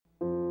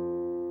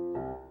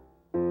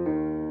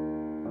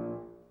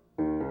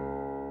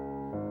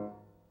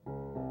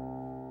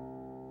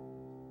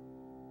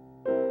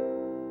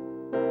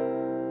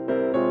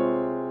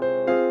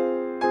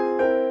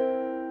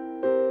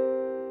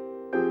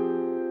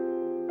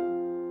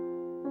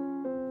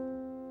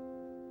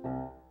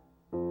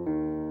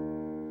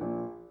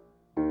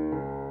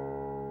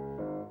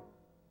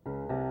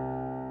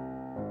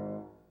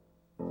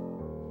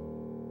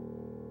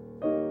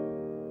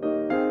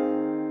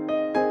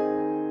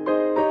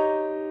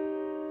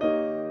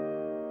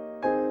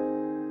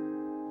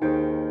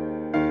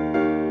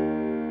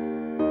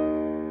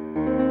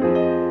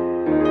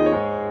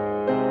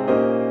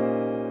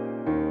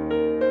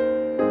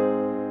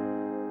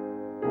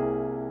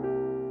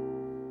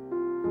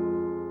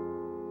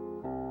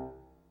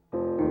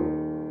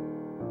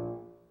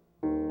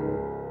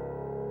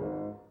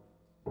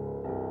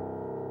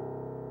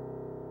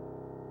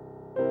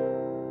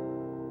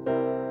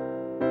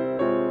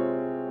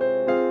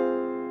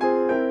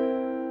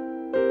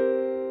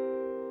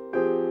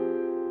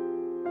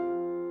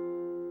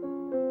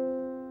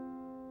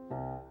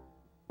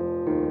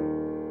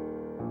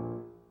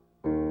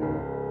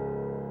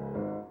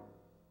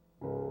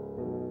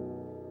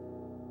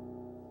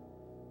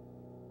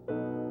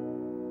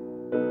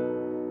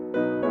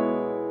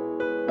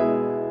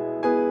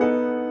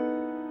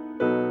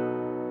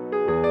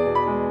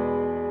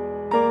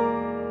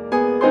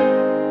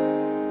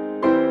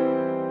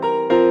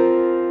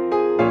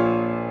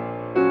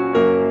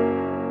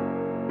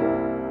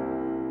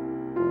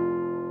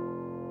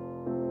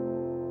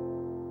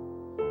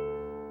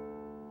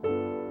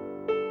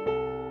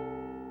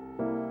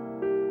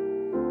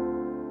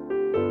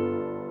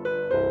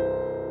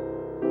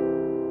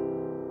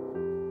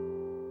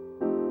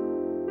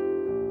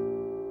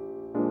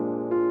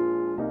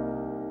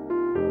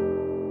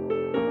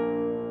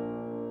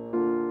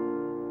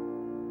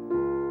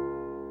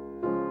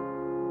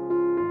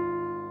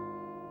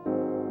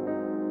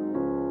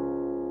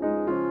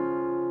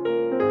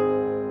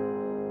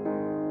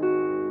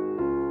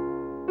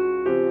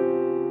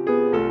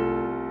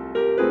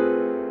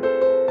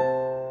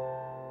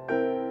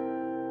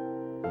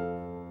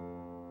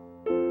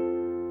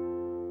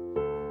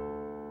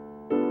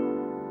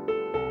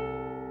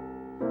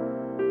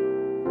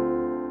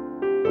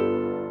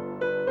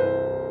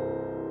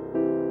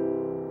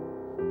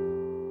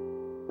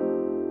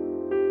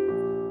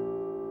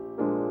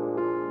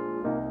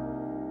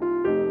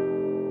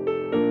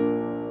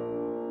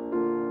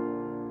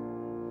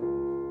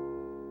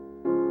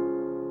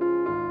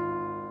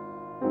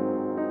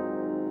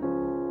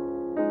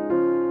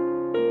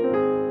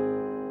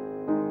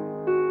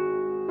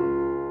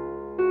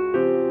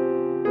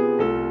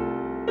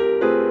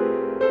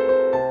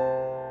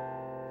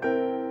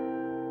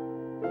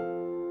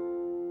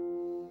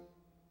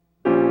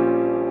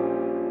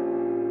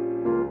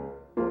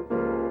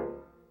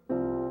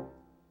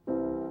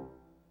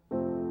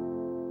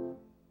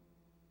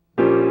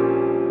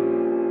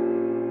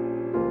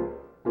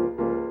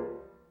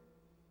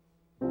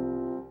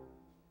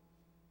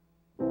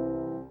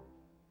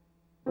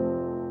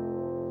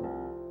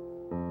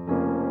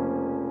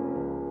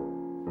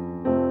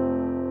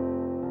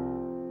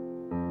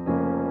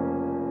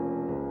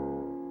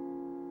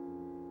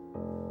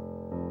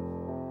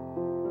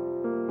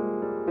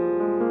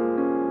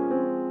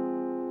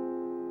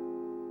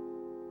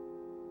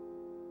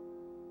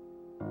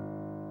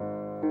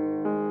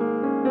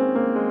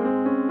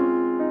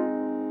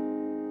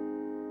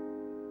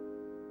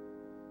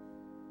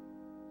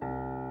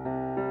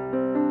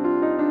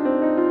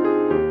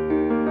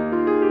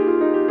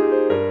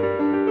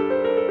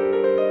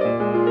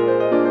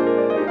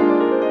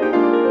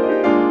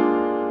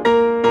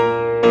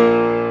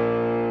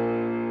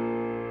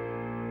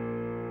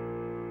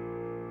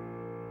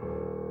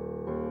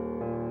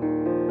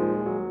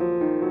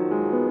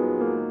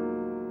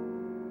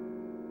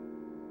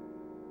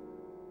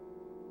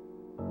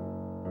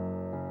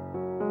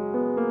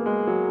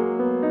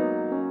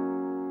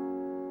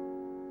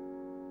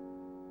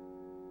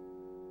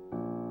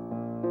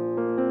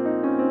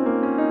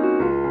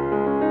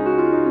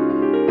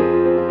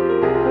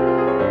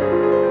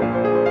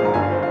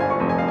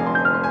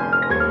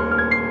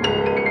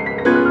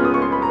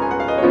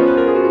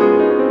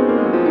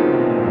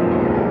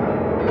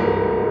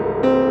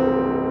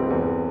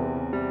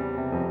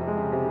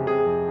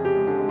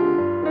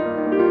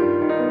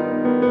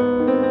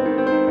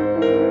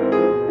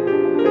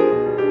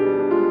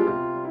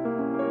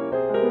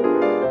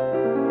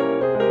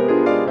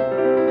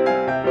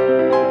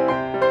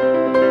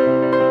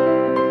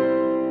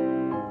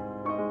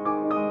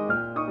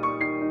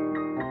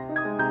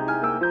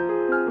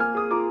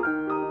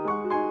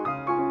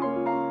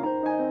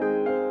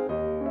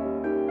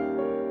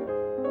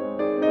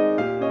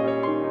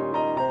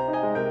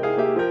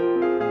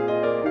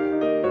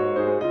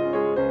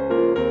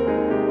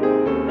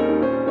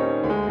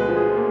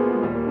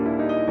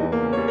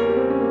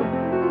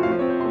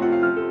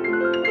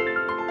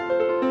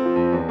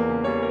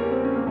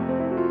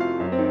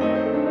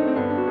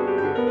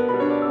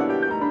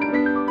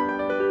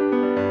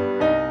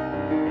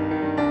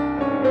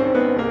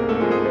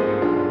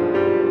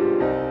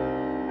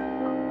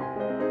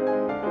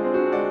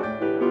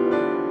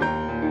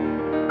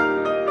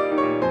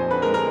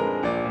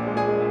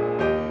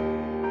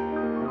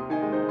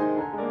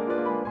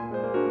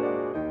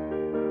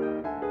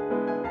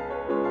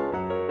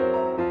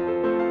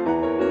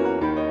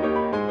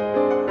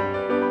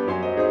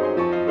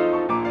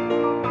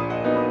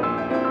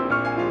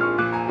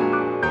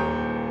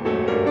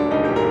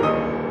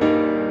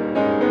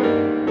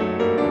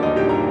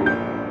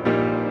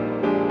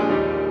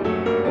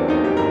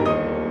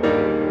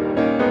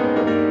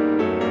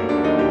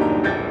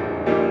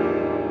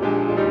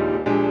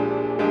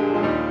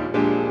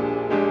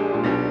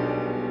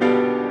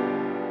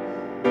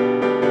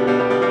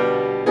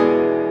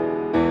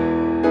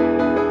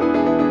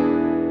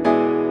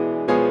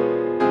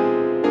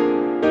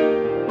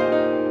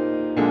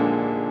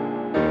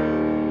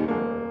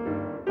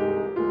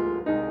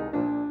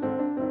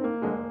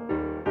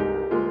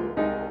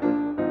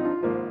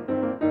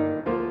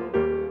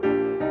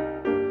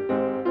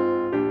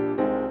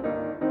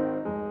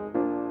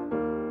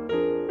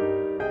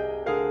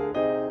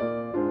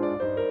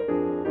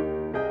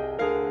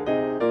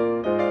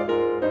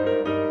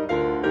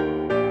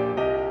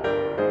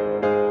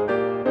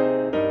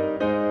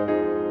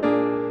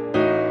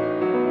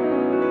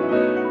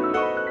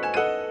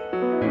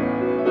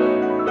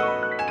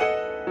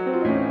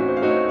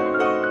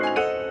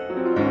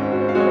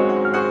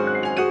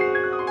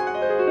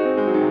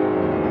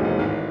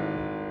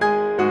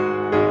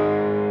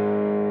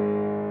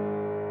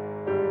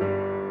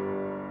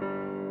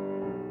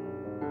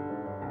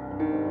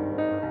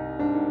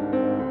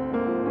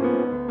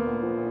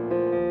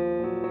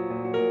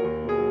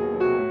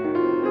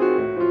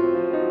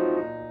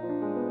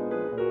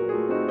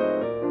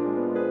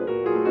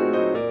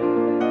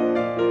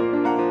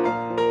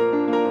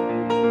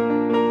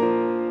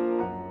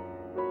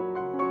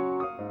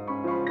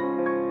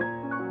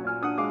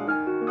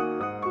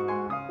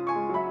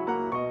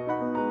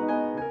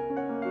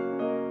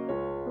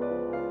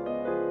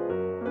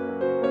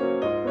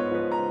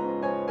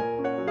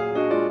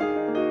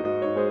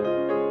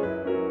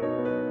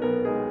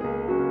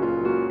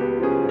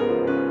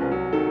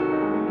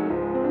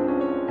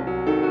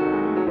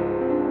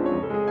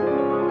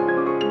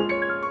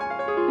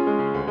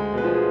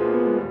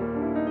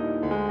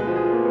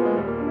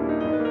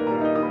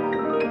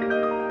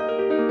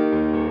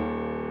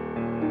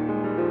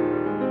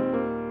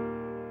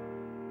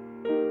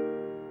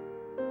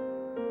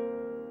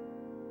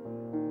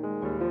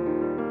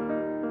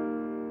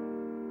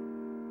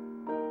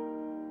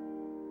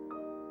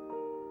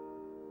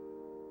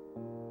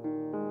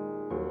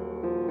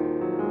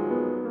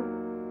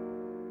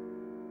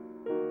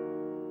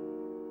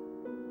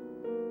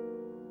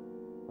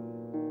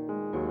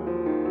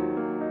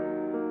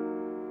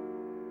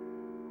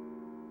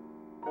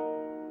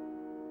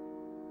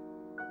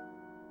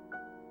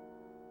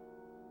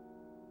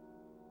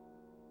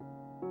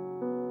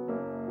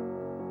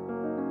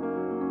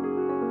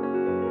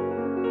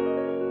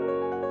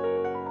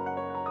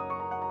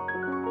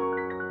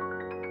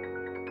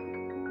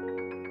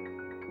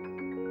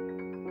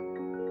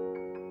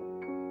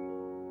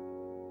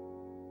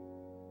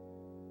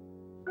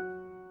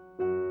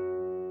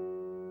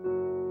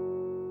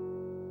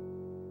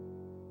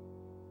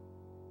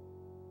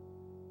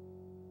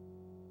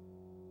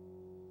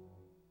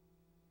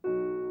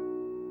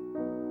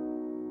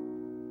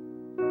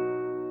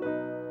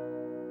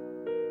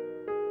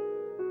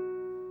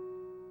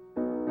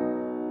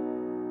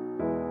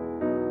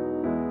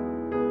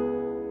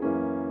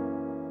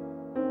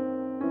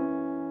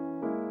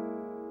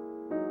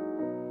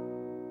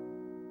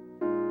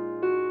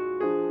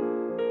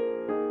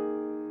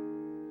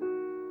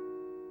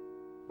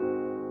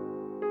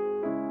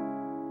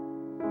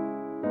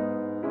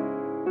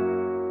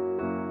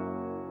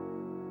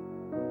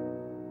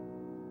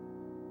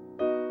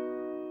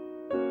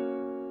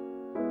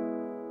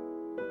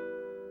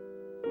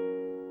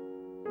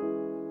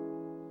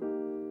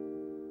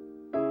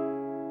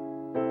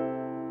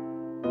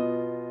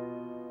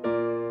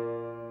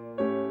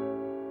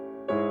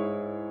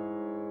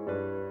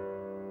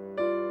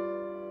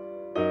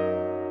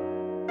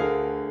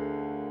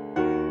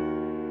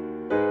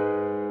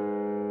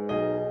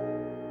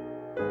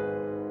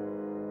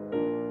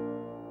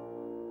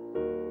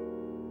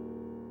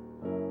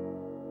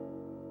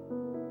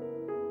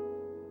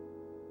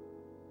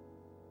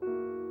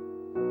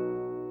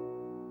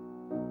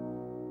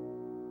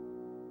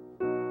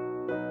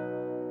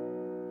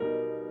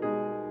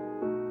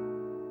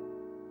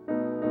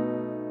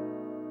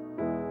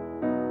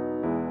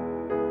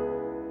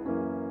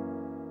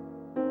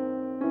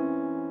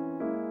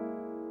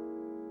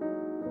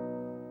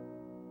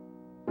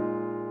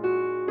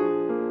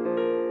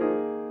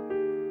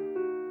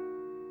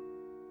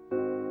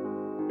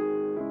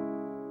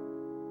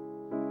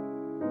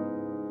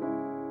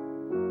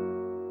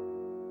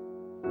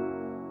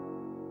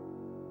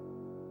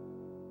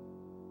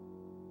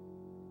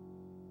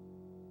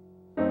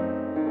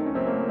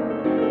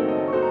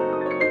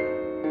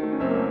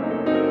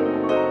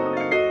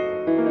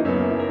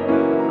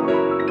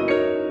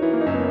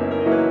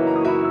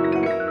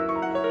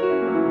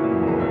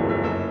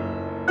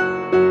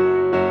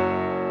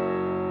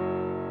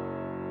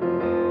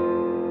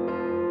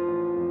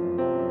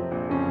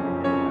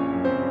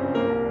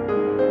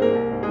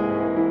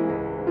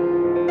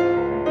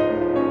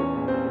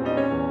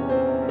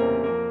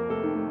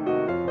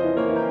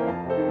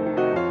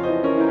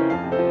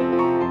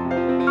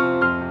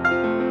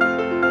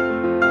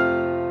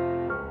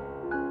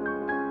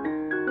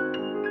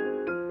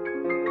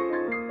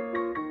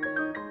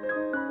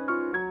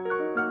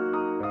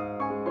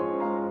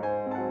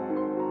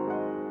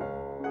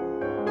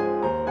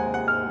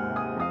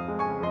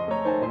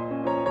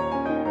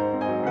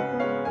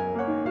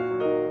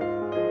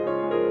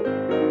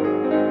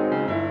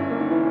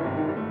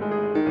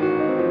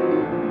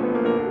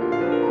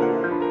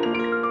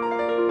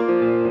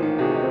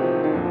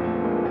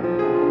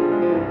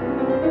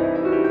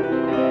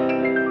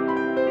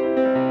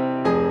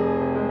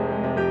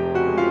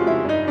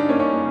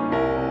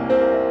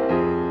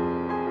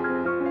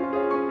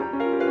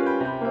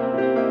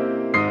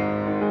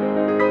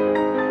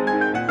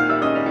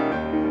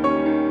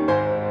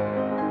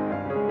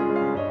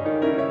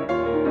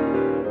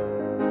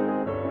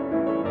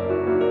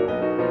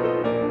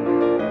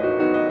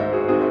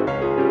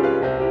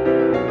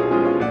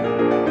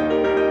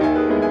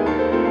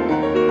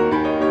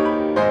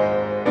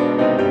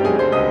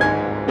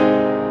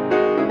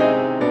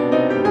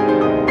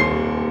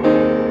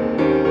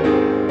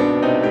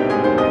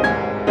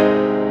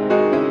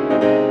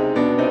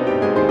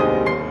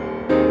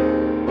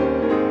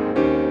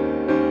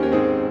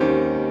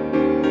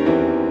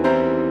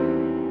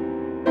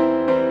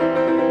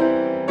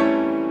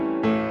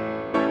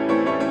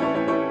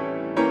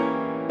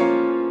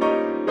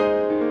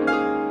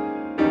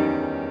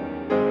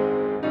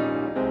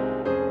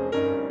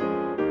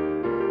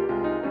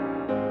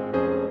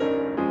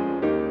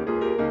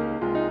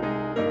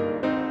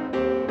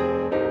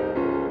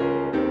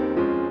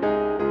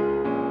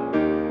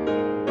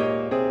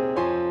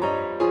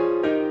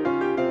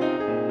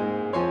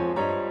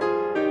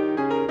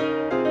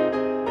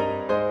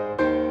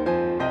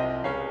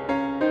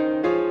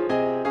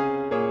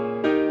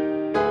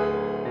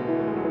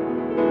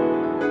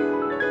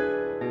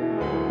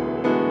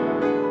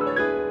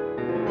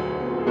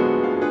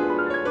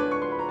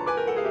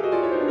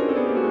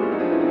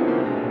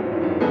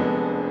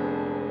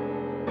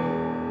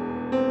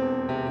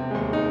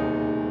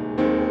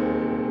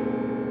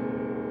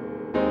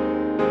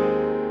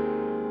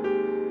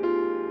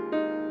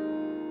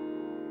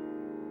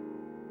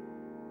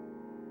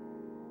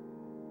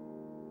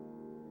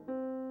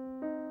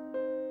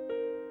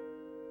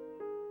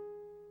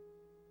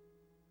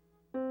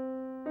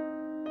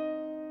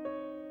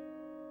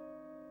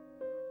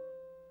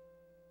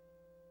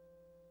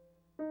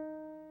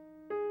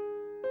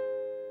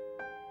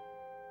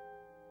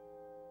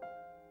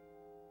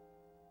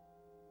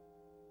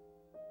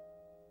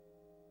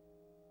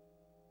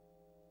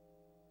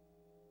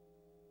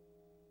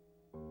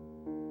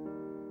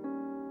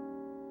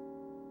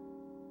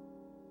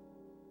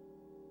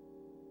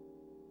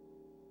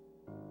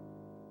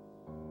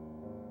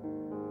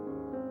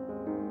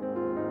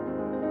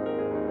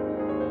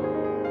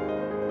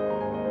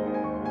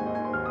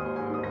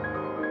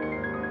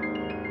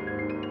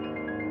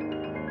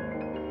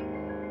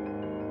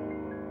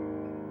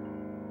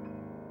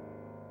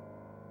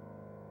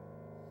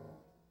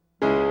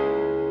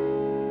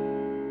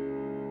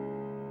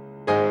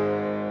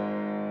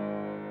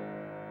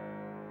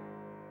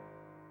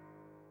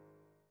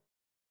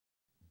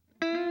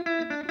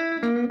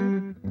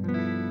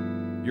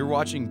 You're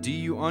watching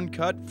DU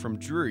Uncut from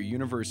Drury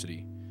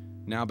University.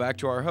 Now back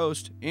to our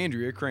host,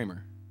 Andrea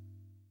Kramer.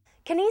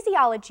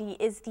 Kinesiology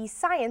is the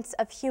science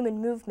of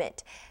human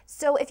movement.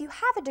 So if you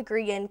have a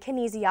degree in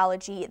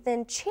kinesiology,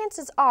 then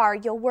chances are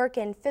you'll work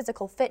in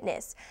physical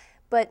fitness.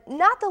 But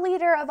not the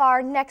leader of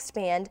our next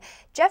band.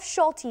 Jeff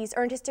Schultes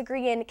earned his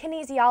degree in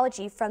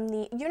kinesiology from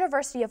the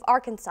University of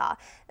Arkansas,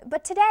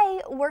 but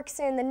today works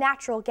in the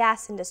natural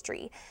gas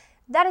industry.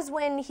 That is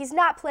when he's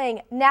not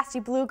playing nasty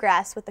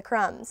bluegrass with the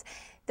Crumbs.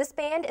 This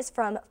band is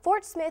from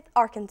Fort Smith,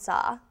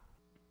 Arkansas.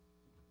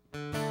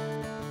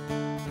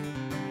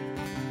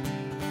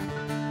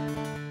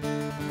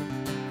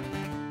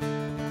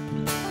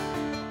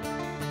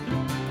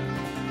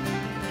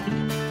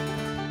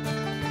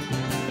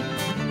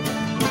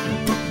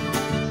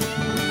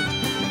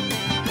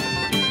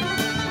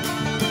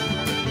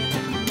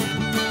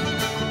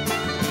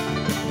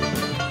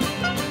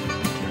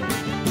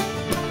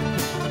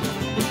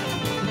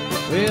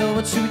 Well,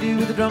 what should we do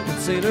with the drunken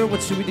sailor?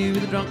 What should we do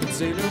with the drunken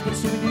sailor? What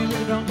should we do with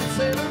the drunken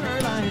sailor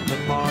early in the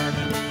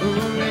morning?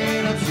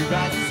 Hooray, up she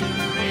rises,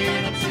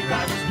 hooray, up she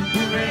rises,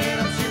 hooray,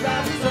 up she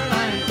rises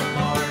early in the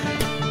morning.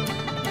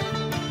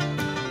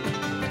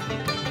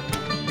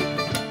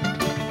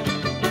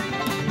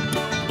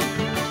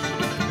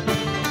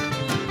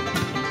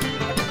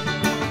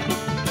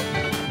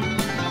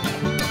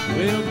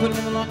 Well, put him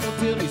in the lock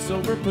till he's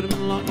sober, put him in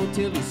the lock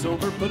till he's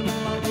sober, put him in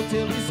the lock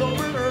till he's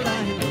sober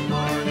early in the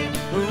morning.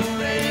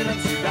 Hooray, up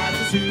she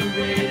rises,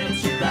 hooray, up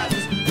she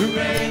rises,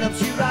 hooray, up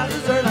she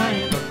rises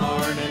early in the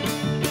morning.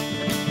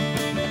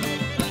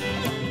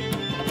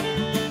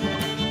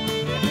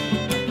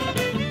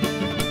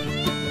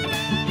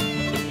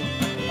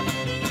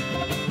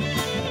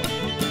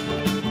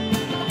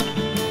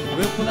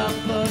 We'll pull out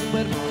the plug,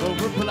 wet him all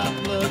over, pull out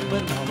the plug,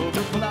 wet him all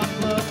over, pull out the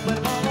plug, wet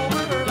him all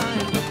over early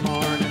in the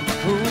morning.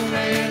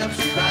 Hooray, up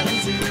she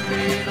rises,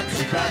 hooray, up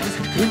she rises,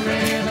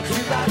 hooray, up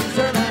she rises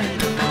early in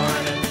the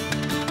morning.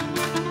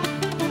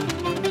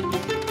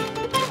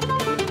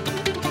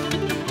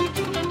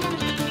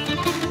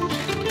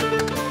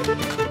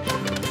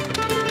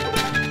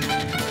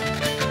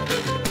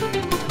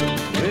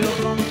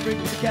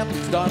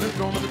 Captain's daughter,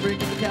 throwing the brig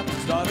to the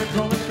captain's daughter,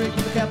 throwing the brig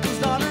to the captain's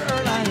daughter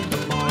early in the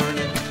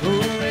morning.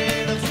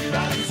 Hooray, up she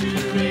rises,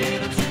 hooray,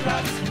 up she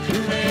rises,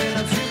 hooray,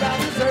 up she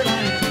rises early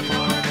in the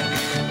morning.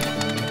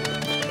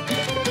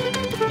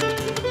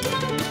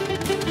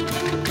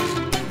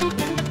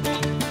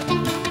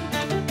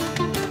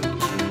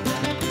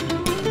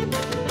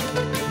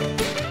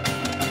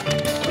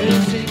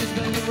 Well, shake his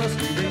bit of the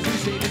rusty razor,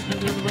 shake his bit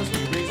of the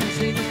rusty razor,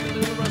 shake his bit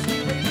of the rusty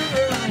razor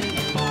early in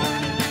the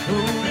morning.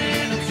 Hooray,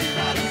 up she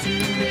rises,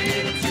 hooray,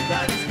 up she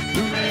rises,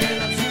 hooray,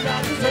 up she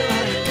rises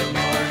early in the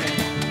morning.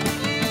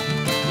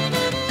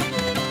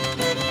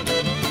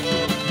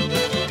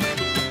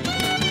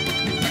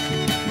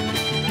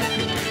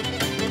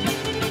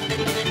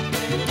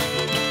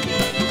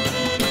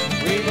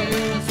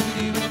 Well, that's what we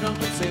do with the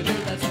drunken sailor,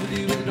 that's what we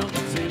do with the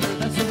drunken sailor,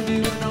 that's what we do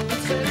with the drunken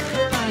sailor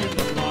early in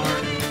the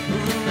morning.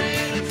 Hooray,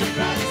 up she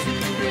rises,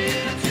 hooray,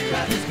 up she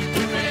rises,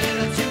 hooray,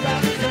 up she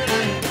rises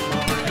early in the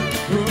morning.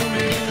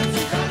 Hooray, up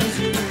she rises,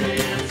 hooray,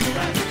 up she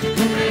rises,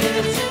 hooray,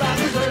 up she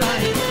rises early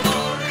in the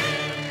morning.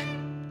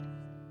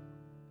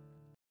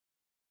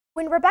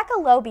 When Rebecca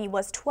Loby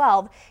was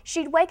 12,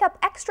 she'd wake up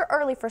extra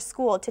early for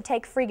school to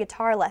take free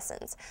guitar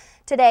lessons.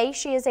 Today,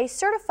 she is a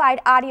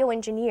certified audio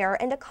engineer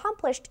and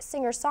accomplished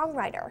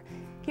singer-songwriter.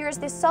 Here's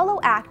the solo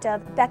act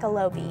of Becca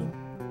Loby.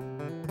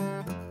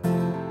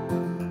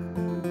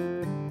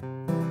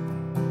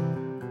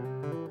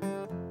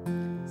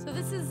 So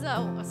this is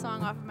a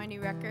song off of my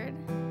new record,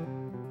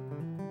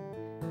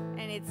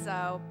 and it's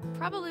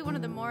probably one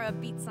of the more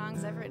upbeat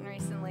songs I've written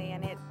recently,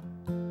 and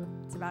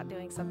it's about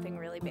doing something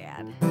really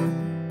bad.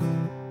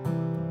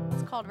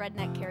 It's called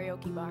Redneck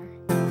Karaoke Bar.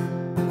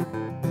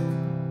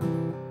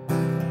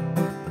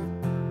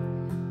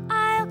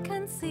 I'll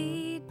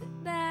concede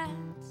that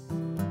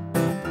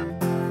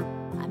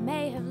I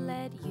may have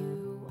led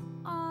you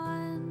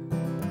on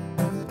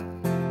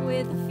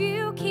with a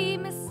few key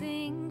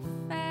missing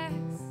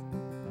facts,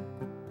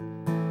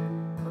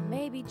 or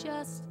maybe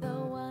just the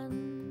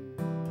one.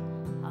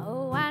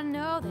 Oh, I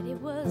know that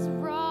it was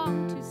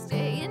wrong to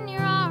stay in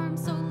your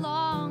arms so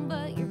long,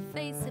 but your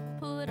face had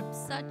put up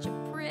such a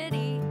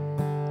pretty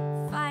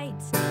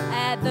fight.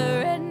 At the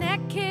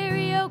Redneck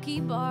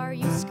Karaoke Bar,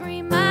 you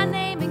screamed my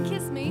name and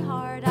kissed me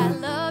hard. I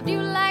loved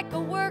you like a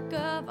work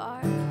of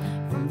art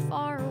from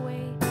far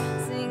away,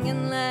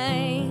 singing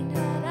like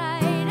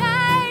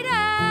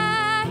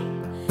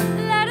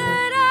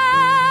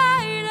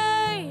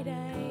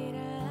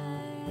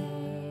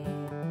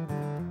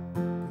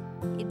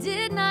you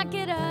did not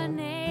get a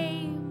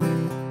name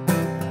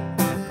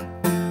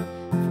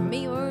from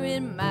me or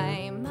in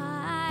my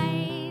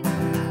mind.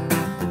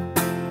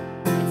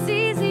 It's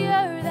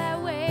easier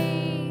that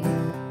way,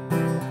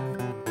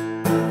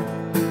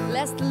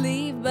 less to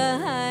leave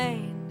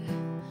behind.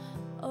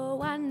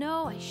 Oh, I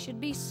know I should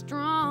be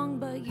strong,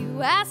 but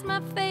you asked my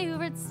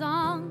favorite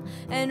song,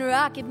 and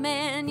Rocket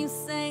Man, you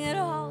sang it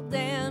all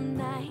damn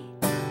night.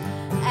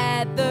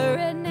 At the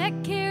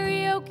redneck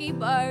karaoke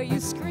bar, you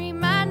screamed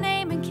my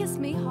name and kissed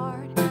me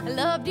hard. I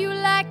loved you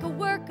like a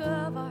work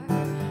of art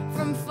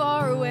from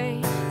far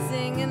away,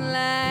 singing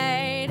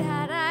light,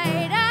 da da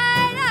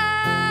da da,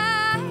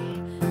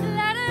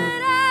 la da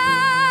da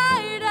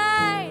da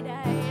da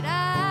da.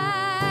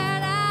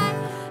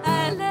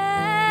 I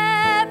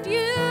left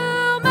you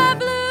my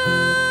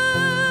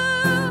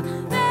blue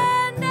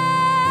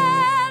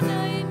bandana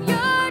in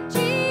your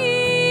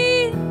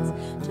jeans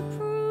to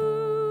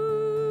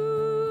prove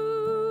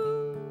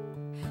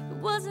it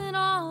wasn't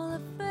all a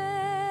fantasy.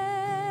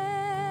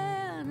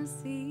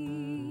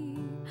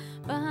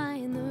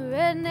 Behind the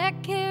redneck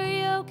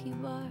karaoke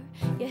bar,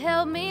 you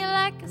held me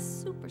like a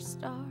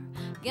superstar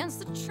against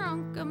the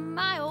trunk of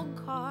my old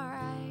car.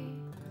 I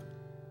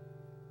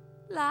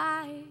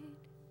lied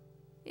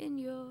in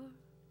your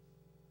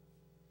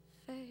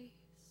face,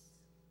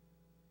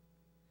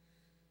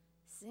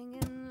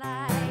 singing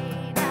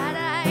like da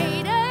da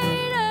da da,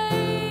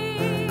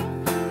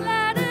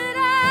 la da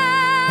da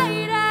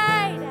da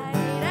da da,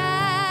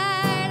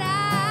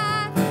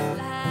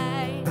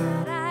 like da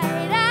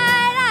da da da,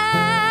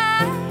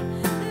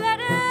 la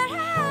da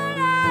da da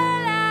da,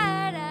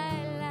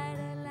 la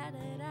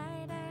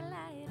da da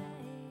da da.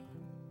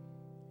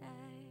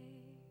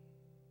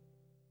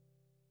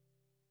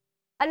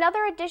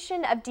 Another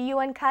edition of DU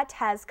Uncut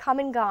has come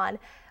and gone.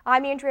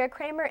 I'm Andrea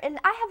Kramer, and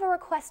I have a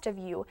request of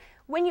you.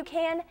 When you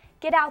can,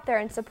 get out there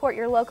and support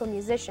your local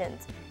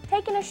musicians.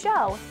 Taking a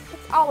show,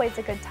 it's always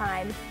a good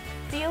time.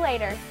 See you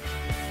later.